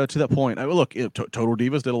think to that point. Look, Total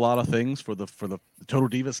Divas did a lot of things for the Total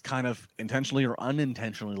Divas kind of intentionally or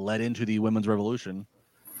unintentionally led into the women's revolution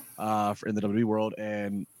in the WWE world,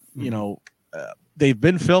 and you know they've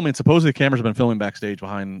been filming. Supposedly, the cameras have been filming backstage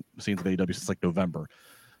behind the scenes of AEW since like November.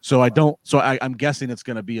 So I'm guessing it's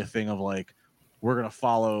going to be a thing of like we're going to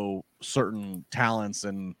follow certain talents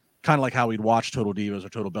and kind of like how we'd watch Total Divas or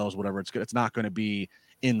Total Bellas, whatever. It's not going to be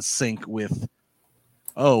in sync with.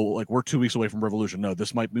 Oh, like we're 2 weeks away from Revolution. No,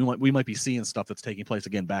 we might be seeing stuff that's taking place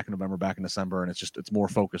again back in November, back in December, and it's more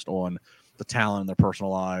focused on the talent and their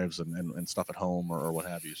personal lives and stuff at home or what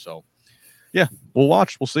have you. So, yeah, we'll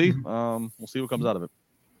watch. We'll see. We'll see what comes out of it.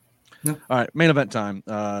 Yeah. All right, main event time.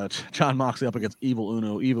 Jon Moxley up against Evil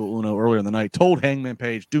Uno. Evil Uno earlier in the night told Hangman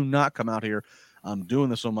Page, "Do not come out here. I'm doing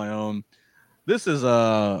this on my own." This is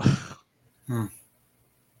a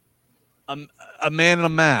man in a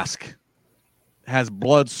mask. Has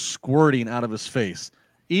blood squirting out of his face.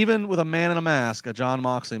 Even with a man in a mask, a Jon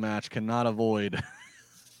Moxley match cannot avoid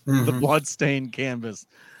the blood-stained canvas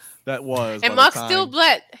that was. And Mox still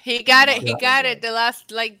bled. He got it. He got it the last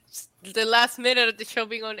minute of the show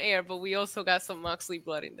being on air, but we also got some Moxley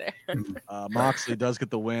blood in there. Moxley does get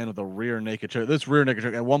the win with a rear naked choke. This rear naked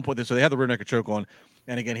choke at one point, so they had the rear naked choke on,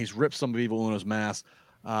 and again he's ripped some of Evil Uno's mask.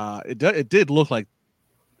 It did look like.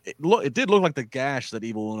 It did look like the gash that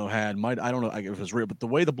Evil Uno had. I don't know if it was real, but the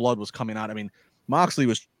way the blood was coming out, I mean, Moxley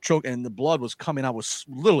was choked, and the blood was coming out, was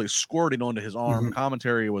literally squirting onto his arm.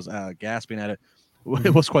 Commentary was gasping at it.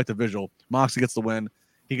 It was quite the visual. Moxley gets the win.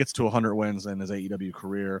 He gets to 100 wins in his AEW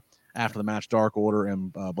career. After the match, Dark Order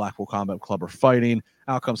and Blackpool Combat Club are fighting.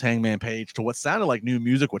 Out comes Hangman Page to what sounded like new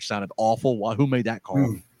music, which sounded awful. Who made that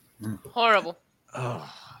call? Horrible.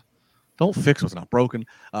 Don't fix what's not broken.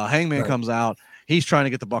 Hangman comes out. He's trying to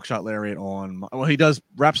get the buckshot lariat on. Well, he does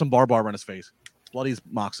wrap some barbed wire on his face. Bloodies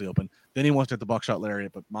Moxley open. Then he wants to hit the buckshot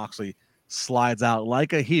lariat, but Moxley slides out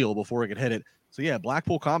like a heel before he could hit it. So, yeah,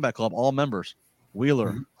 Blackpool Combat Club, all members.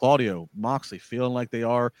 Wheeler, Claudio, Moxley, feeling like they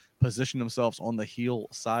are positioning themselves on the heel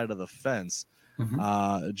side of the fence.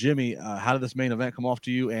 Jimmy, how did this main event come off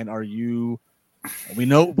to you? And are you – we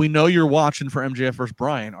know you're watching for MJF versus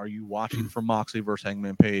Bryan. Are you watching for Moxley versus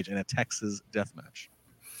Hangman Page in a Texas death match?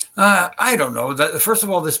 I don't know. First of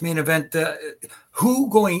all, this main event, who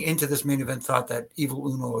going into this main event thought that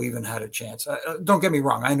Evil Uno even had a chance? Don't get me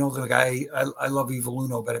wrong. I know the guy. I love Evil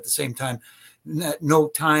Uno, but at the same time, no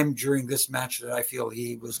time during this match that I feel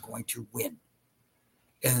he was going to win.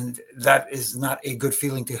 And that is not a good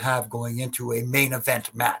feeling to have going into a main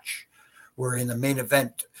event match, where in the main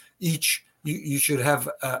event, you should have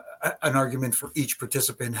an argument for each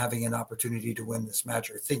participant having an opportunity to win this match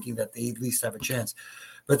or thinking that they at least have a chance.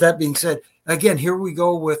 But that being said, again, here we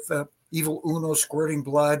go with Evil Uno squirting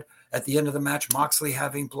blood at the end of the match, Moxley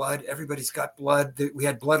having blood. Everybody's got blood. We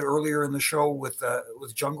had blood earlier in the show with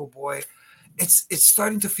Jungle Boy. It's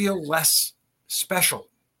starting to feel less special.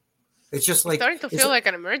 It's just like starting to feel like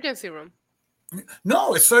an emergency room.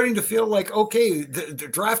 No, it's starting to feel like, okay, the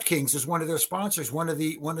DraftKings is one of their sponsors. One of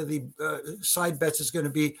the side bets is going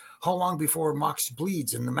to be how long before Mox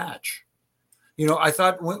bleeds in the match. You know, I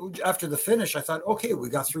thought after the finish, I thought, okay, we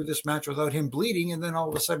got through this match without him bleeding, and then all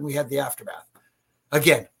of a sudden we had the aftermath.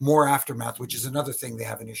 Again, more aftermath, which is another thing they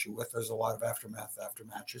have an issue with. There's a lot of aftermath after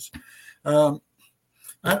matches.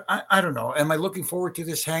 I don't know. Am I looking forward to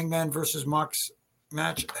this Hangman versus Mox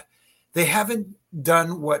match? They haven't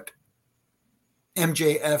done what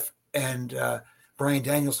MJF and Bryan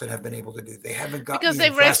Danielson have been able to do. They haven't got because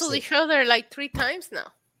they've wrestled each other like 3 times now.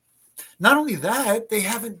 Not only that, they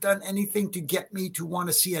haven't done anything to get me to want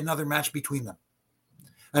to see another match between them.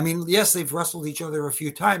 I mean, yes, they've wrestled each other a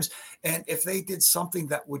few times. And if they did something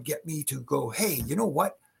that would get me to go, hey, you know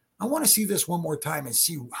what? I want to see this one more time and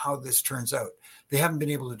see how this turns out. They haven't been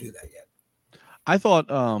able to do that yet. I thought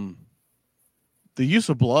the use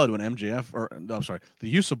of blood when the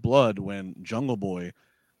use of blood when Jungle Boy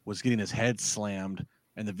was getting his head slammed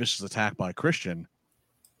and the vicious attack by Christian,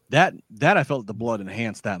 that I felt the blood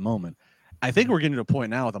enhanced that moment. I think we're getting to a point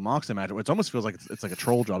now with the Moxley match. It almost feels like it's like a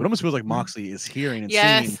troll job. It almost feels like Moxley is hearing and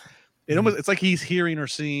seeing. It's like he's hearing or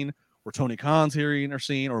seeing, or Tony Khan's hearing or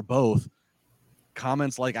seeing, or both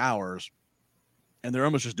comments like ours, and they're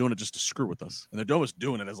almost just doing it just to screw with us. And they're almost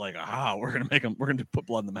doing it as like, we're gonna put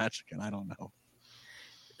blood in the match again. I don't know.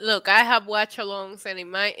 Look, I have watch-alongs,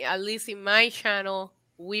 and at least in my channel,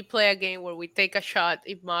 we play a game where we take a shot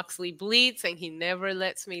if Moxley bleeds, and he never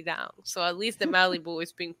lets me down. So at least the Malibu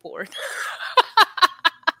is being poured.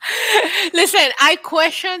 Listen, I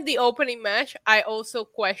questioned the opening match. I also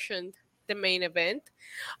questioned the main event.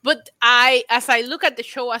 But as I look at the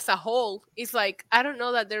show as a whole, it's like, I don't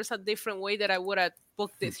know that there's a different way that I would have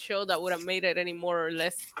booked this show that would have made it any more or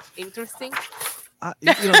less interesting. I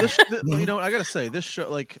gotta say, this show,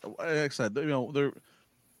 like I said,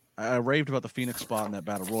 I raved about the Phoenix spot in that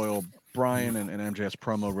Battle Royal. Brian and MJF's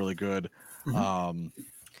promo really good.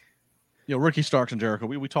 Ricky Starks and Jericho.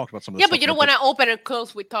 We talked about some of this. Yeah, but you don't want to open and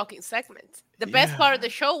close with talking segments. The best part of the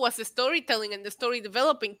show was the storytelling and the story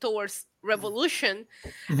developing towards Revolution.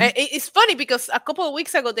 It's funny because a couple of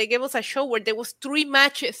weeks ago they gave us a show where there was 3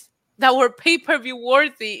 matches that were pay-per-view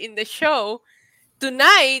worthy in the show.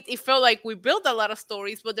 Tonight, it felt like we built a lot of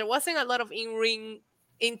stories, but there wasn't a lot of in-ring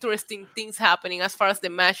interesting things happening as far as the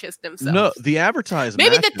matches themselves. No, the advertised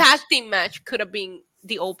maybe matches, the tag team match could have been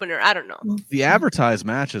the opener. I don't know. The advertised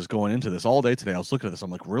matches going into this all day today. I was looking at this.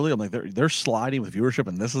 I'm like, really? I'm like, they're sliding with viewership,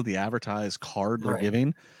 and this is the advertised card they're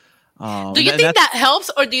giving. Do you think that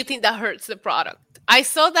helps, or do you think that hurts the product? I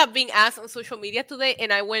saw that being asked on social media today,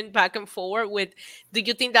 and I went back and forward with, do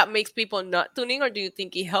you think that makes people not tuning, or do you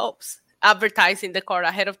think it helps advertising the card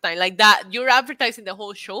ahead of time like that? You're advertising the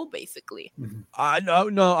whole show basically.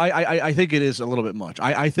 No, I think it is a little bit much.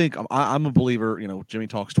 I think I'm a believer. Jimmy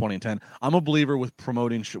talks 20 and 10. I'm a believer with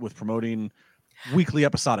promoting weekly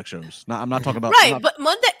episodic shows. I'm not talking about but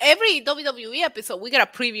Monday, every WWE episode we get a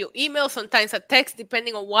preview email, sometimes a text,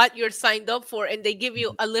 depending on what you're signed up for, and they give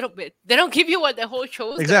you a little bit. They don't give you what the whole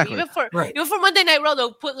show is. Exactly. Even for Monday Night Raw,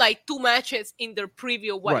 they'll put like 2 matches in their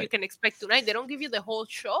preview what you can expect tonight. They don't give you the whole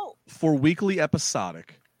show. For weekly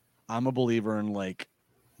episodic, I'm a believer in like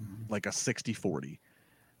a 60-40.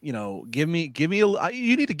 Give me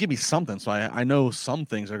you need to give me something so I know some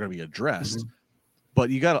things are going to be addressed. But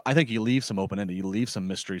I think you leave some open-ended. You leave some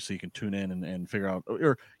mystery so you can tune in and figure out,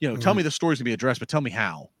 or tell me the story's gonna be addressed, but tell me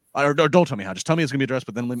how, or don't tell me how. Just tell me it's gonna be addressed,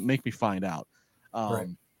 but then make me find out.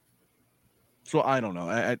 So I don't know.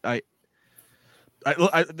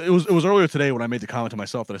 It was earlier today when I made the comment to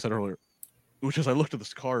myself that I said earlier, which is I looked at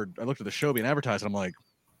this card, I looked at the show being advertised, and I'm like,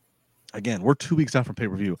 again, we're 2 weeks out from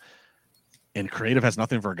pay-per-view, and creative has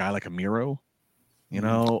nothing for a guy like a Miro.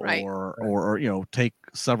 Or take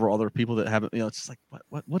several other people that haven't. It's just like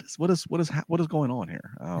what is going on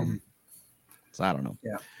here? So I don't know.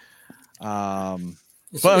 Yeah.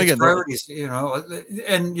 But again, priorities.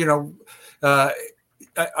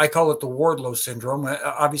 I call it the Wardlow syndrome.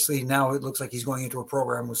 Obviously, now it looks like he's going into a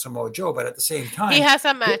program with Samoa Joe, but at the same time, he has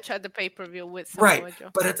a match at the pay-per-view with Samoa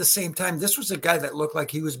Joe. But at the same time, this was a guy that looked like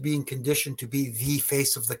he was being conditioned to be the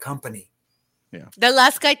face of the company. Yeah. The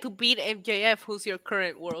last guy to beat MJF, who's your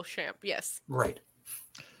current world champ. Yes. Right.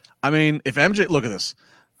 I mean, if MJ, look at this.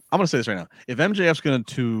 I'm going to say this right now. If MJF's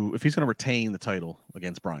if he's going to retain the title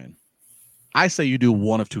against Bryan, I say you do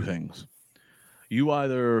one of 2 things. You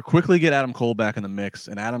either quickly get Adam Cole back in the mix,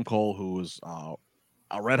 and Adam Cole, who's a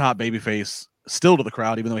red hot babyface still to the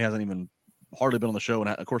crowd, even though he hasn't even hardly been on the show, and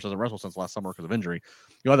of course hasn't wrestled since last summer because of injury.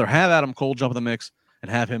 You either have Adam Cole jump in the mix and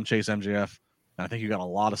have him chase MJF. And I think you got a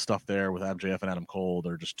lot of stuff there with MJF and Adam Cole.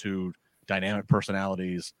 They're just 2 dynamic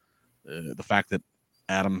personalities. The fact that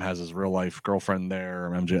Adam has his real life girlfriend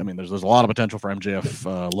there, MJ. I mean, there's a lot of potential for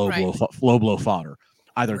MJF low blow fodder.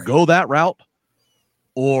 Either go that route,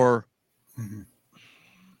 or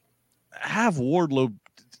have Wardlow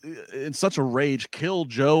in such a rage kill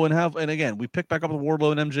Joe and again we pick back up with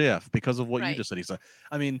Wardlow and MJF because of what you just said. He said,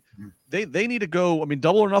 I mean, they need to go. I mean,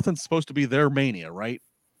 Double or Nothing's supposed to be their Mania, right?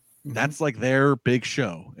 That's like their big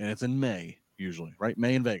show, and it's in May usually, right?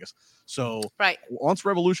 May in Vegas. So once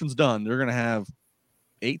Revolution's done, they're going to have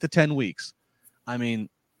 8 to 10 weeks. I mean,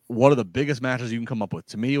 what are the biggest matches you can come up with?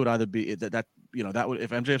 To me, it would either be that would,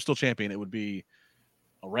 if MJF's still champion, it would be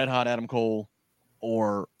a red hot Adam Cole,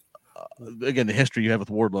 or again the history you have with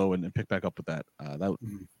Wardlow, and pick back up with that.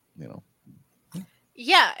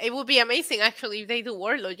 Yeah, it would be amazing actually if they do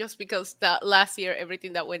Wardlow, just because that last year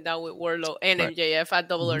everything that went down with Wardlow and MJF at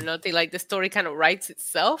Double or Nothing, like the story kind of writes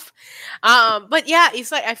itself. But yeah,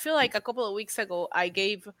 it's like I feel like a couple of weeks ago I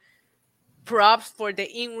gave props for the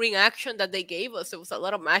in-ring action that they gave us. There was a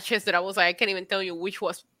lot of matches that I was like, I can't even tell you which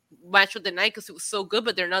was match of the night because it was so good,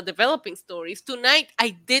 but they're not developing stories. Tonight, I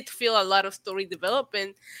did feel a lot of story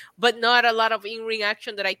development, but not a lot of in-ring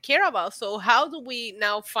action that I care about. So how do we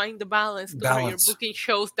now find the balance to where you're booking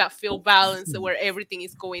shows that feel balanced, where everything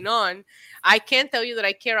is going on? I can tell you that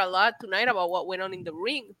I care a lot tonight about what went on in the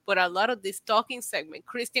ring, but a lot of this talking segment,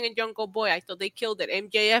 Christian and Jungle Boy, I thought they killed it.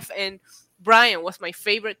 MJF and Brian was my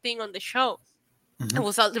favorite thing on the show. It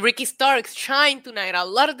was Ricky Starks shine tonight. A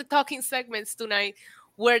lot of the talking segments tonight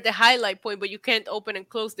were the highlight point, but you can't open and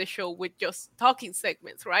close the show with just talking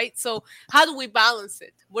segments, right? So how do we balance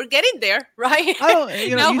it? We're getting there, right?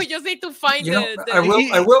 Now we just need to find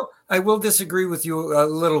I will disagree with you a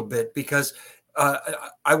little bit because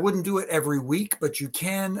I wouldn't do it every week, but you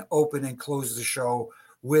can open and close the show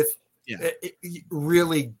with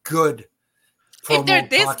really good. If they're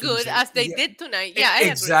this good as they did tonight,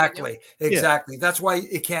 exactly. That's why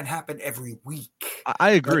it can't happen every week.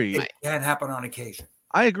 I agree. It can happen on occasion.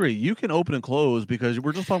 I agree. You can open and close because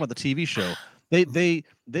we're just talking about the TV show.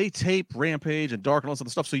 They tape Rampage and Dark and all this other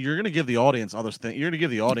stuff. So you're going to give the audience other things. You're going to give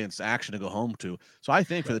the audience action to go home to. So I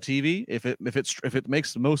think for the TV, if it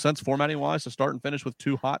makes the most sense formatting wise to start and finish with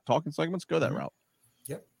 2 hot talking segments, go that route.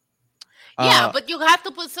 Yep. But you have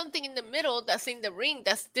to put something in the middle that's in the ring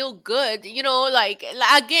that's still good. Like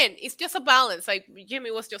again, it's just a balance. Like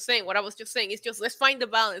Jimmy was just saying, what I was just saying, it's just let's find the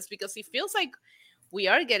balance because it feels like we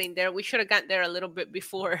are getting there. We should have gotten there a little bit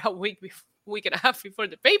before, a week and a half before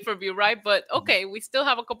the pay-per-view, right? But okay, we still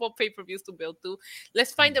have a couple of pay-per-views to build to.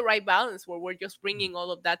 Let's find the right balance where we're just bringing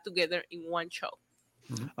all of that together in one show.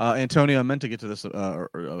 Antonio, I meant to get to this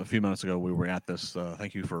a few minutes ago. We were at this.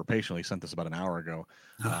 Thank you for patiently sent this about an hour ago.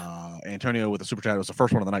 Antonio with the super chat was the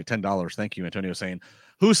first one of the night, $10. Thank you, Antonio, saying,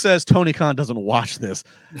 "Who says Tony Khan doesn't watch this?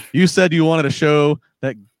 You said you wanted a show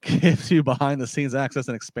that gives you behind the scenes access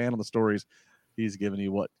and expand on the stories. He's giving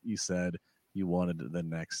you what you said you wanted the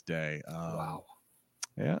next day." Wow.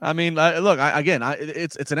 Yeah, I mean,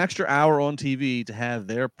 it's an extra hour on TV to have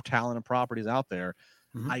their talent and properties out there.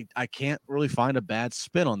 I can't really find a bad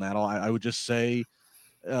spin on that. I would just say,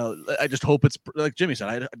 I just hope it's like Jimmy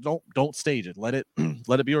said. Don't stage it. Let it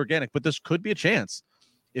be organic. But this could be a chance.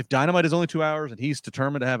 If Dynamite is only 2 hours and he's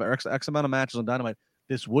determined to have X amount of matches on Dynamite,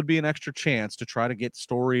 this would be an extra chance to try to get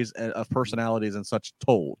stories of personalities and such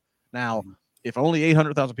told. Now, if only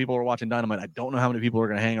 800,000 people are watching Dynamite, I don't know how many people are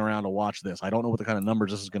going to hang around to watch this. I don't know what the kind of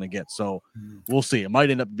numbers this is going to get. So we'll see. It might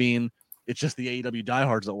end up being it's just the AEW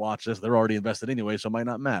diehards that watch this. They're already invested anyway, so it might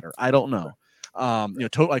not matter. I don't know.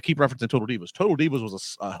 I keep referencing Total Divas. Total Divas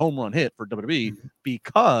was a home run hit for WWE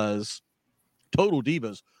because Total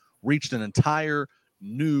Divas reached an entire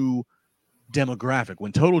new demographic.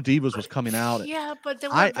 When Total Divas was coming out, but they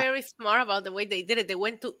were very smart about the way they did it. They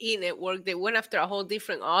went to E-Network. They went after a whole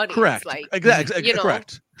different audience. Correct. Exactly.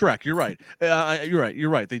 Correct. You're right. You're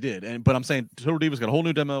right. They did. But I'm saying Total Divas got a whole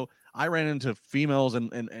new demo. I ran into females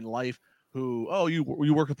in life who, you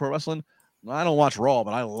work with pro wrestling. I don't watch Raw,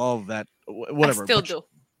 but I love that. Whatever. I still do.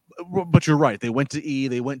 But you're right. They went to E.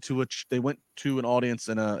 They went to an audience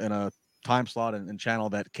in a time slot and channel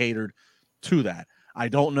that catered to that. I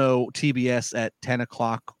don't know TBS at 10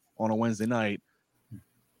 o'clock on a Wednesday night.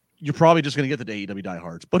 You're probably just going to get the AEW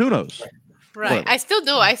diehards, but who knows? Right. Whatever. I still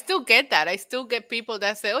do. I still get that. I still get people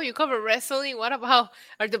that say, "Oh, you cover wrestling? What about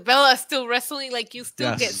are the Bellas still wrestling?" Like you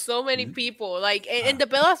still get so many people. Like and the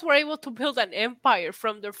Bellas were able to build an empire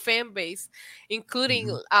from their fan base,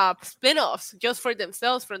 including spin-offs just for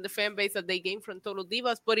themselves from the fan base that they gained from Total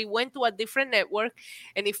Divas. But it went to a different network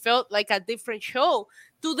and it felt like a different show.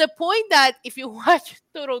 To the point that if you watch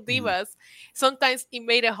Total Divas, sometimes it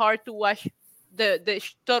made it hard to watch the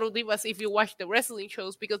Total Divas if you watch the wrestling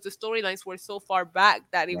shows because the storylines were so far back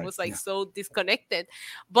that it was so disconnected.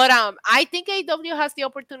 But I think AEW has the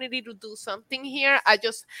opportunity to do something here. I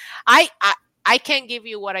can't give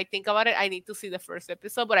you what I think about it. I need to see the first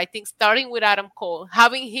episode, but I think starting with Adam Cole,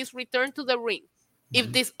 having his return to the ring, if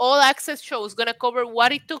this all access show is gonna cover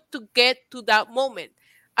what it took to get to that moment,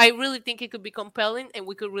 I really think it could be compelling and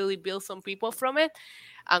we could really build some people from it.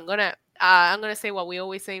 I'm gonna say what we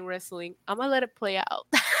always say in wrestling. I'm gonna let it play out.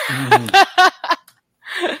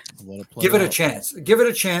 Give it a chance. Give it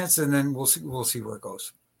a chance, and then we'll see where it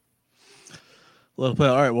goes. Let it play.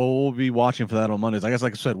 All right. Well, we'll be watching for that on Mondays. I guess,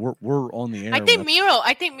 like I said, we're on the air. I think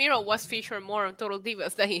Miro was featured more on Total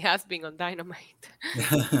Divas than he has been on Dynamite.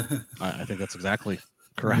 I think that's exactly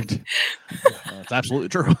correct. It's absolutely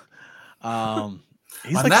true. On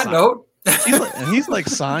that note. he's like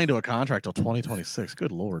signed to a contract till 2026.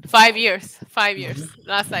 Good Lord. 5 years. 5 years.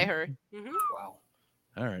 Last I heard. Wow.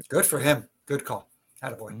 All right. Good for him. Good call.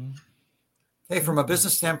 Attaboy. Hey, from a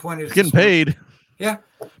business standpoint, he's getting paid. Yeah.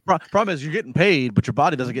 Problem is you're getting paid, but your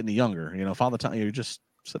body doesn't get any younger. You know, Father Time, you're just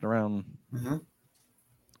sitting around. Mm-hmm.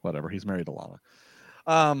 Whatever. He's married to Lana.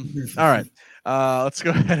 All right. Let's go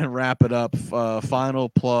ahead and wrap it up. Final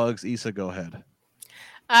plugs. Issa, go ahead.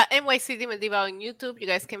 NYC Demon Diva on YouTube. You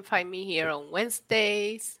guys can find me here on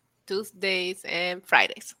Wednesdays, Tuesdays, and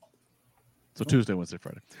Fridays. So Tuesday, Wednesday,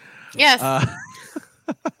 Friday. Yes.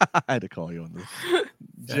 I had to call you on this.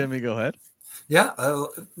 Jimmy, go ahead. Yeah,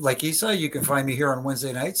 like Issa, you can find me here on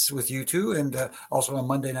Wednesday nights with you two, and also on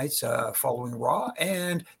Monday nights following Raw.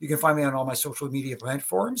 And you can find me on all my social media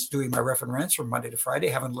platforms, doing my ref and rants from Monday to Friday,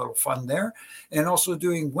 having a little fun there, and also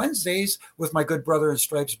doing Wednesdays with my good brother in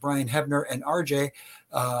stripes, Brian Hebner, and RJ,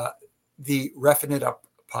 the Reffing It Up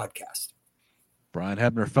podcast. Brian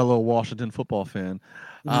Hebner, fellow Washington football fan.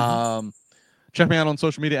 Check me out on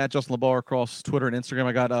social media at Justin LeBar across Twitter and Instagram.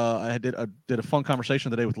 I did a fun conversation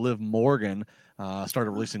today with Liv Morgan.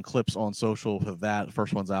 Started releasing clips on social for that. The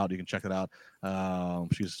first one's out. You can check it out.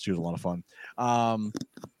 She was a lot of fun.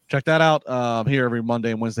 Check that out. Here every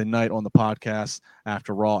Monday and Wednesday night on the podcast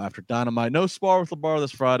after Raw, after Dynamite. No spar with LeBar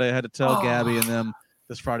this Friday. I had to tell Gabby and them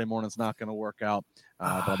this Friday morning's not going to work out.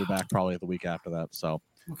 But I'll be back probably the week after that. So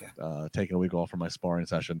taking a week off from my sparring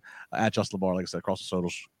session. At Justin LeBar, like I said, across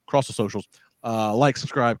the socials. Like,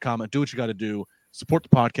 subscribe, comment, do what you got to do. Support the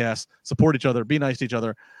podcast, support each other, be nice to each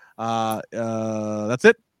other. That's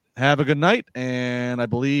it. Have a good night. And I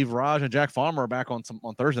believe Raj and Jack Farmer are back on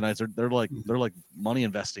Thursday nights. They're like money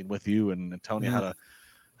investing with you and telling you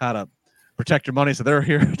how to protect your money. So they're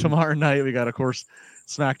here tomorrow night. We got, of course,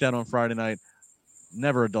 SmackDown on Friday night.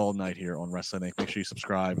 Never a dull night here on Wrestling Inc. Make sure you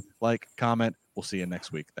subscribe, like, comment. We'll see you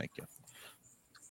next week. Thank you.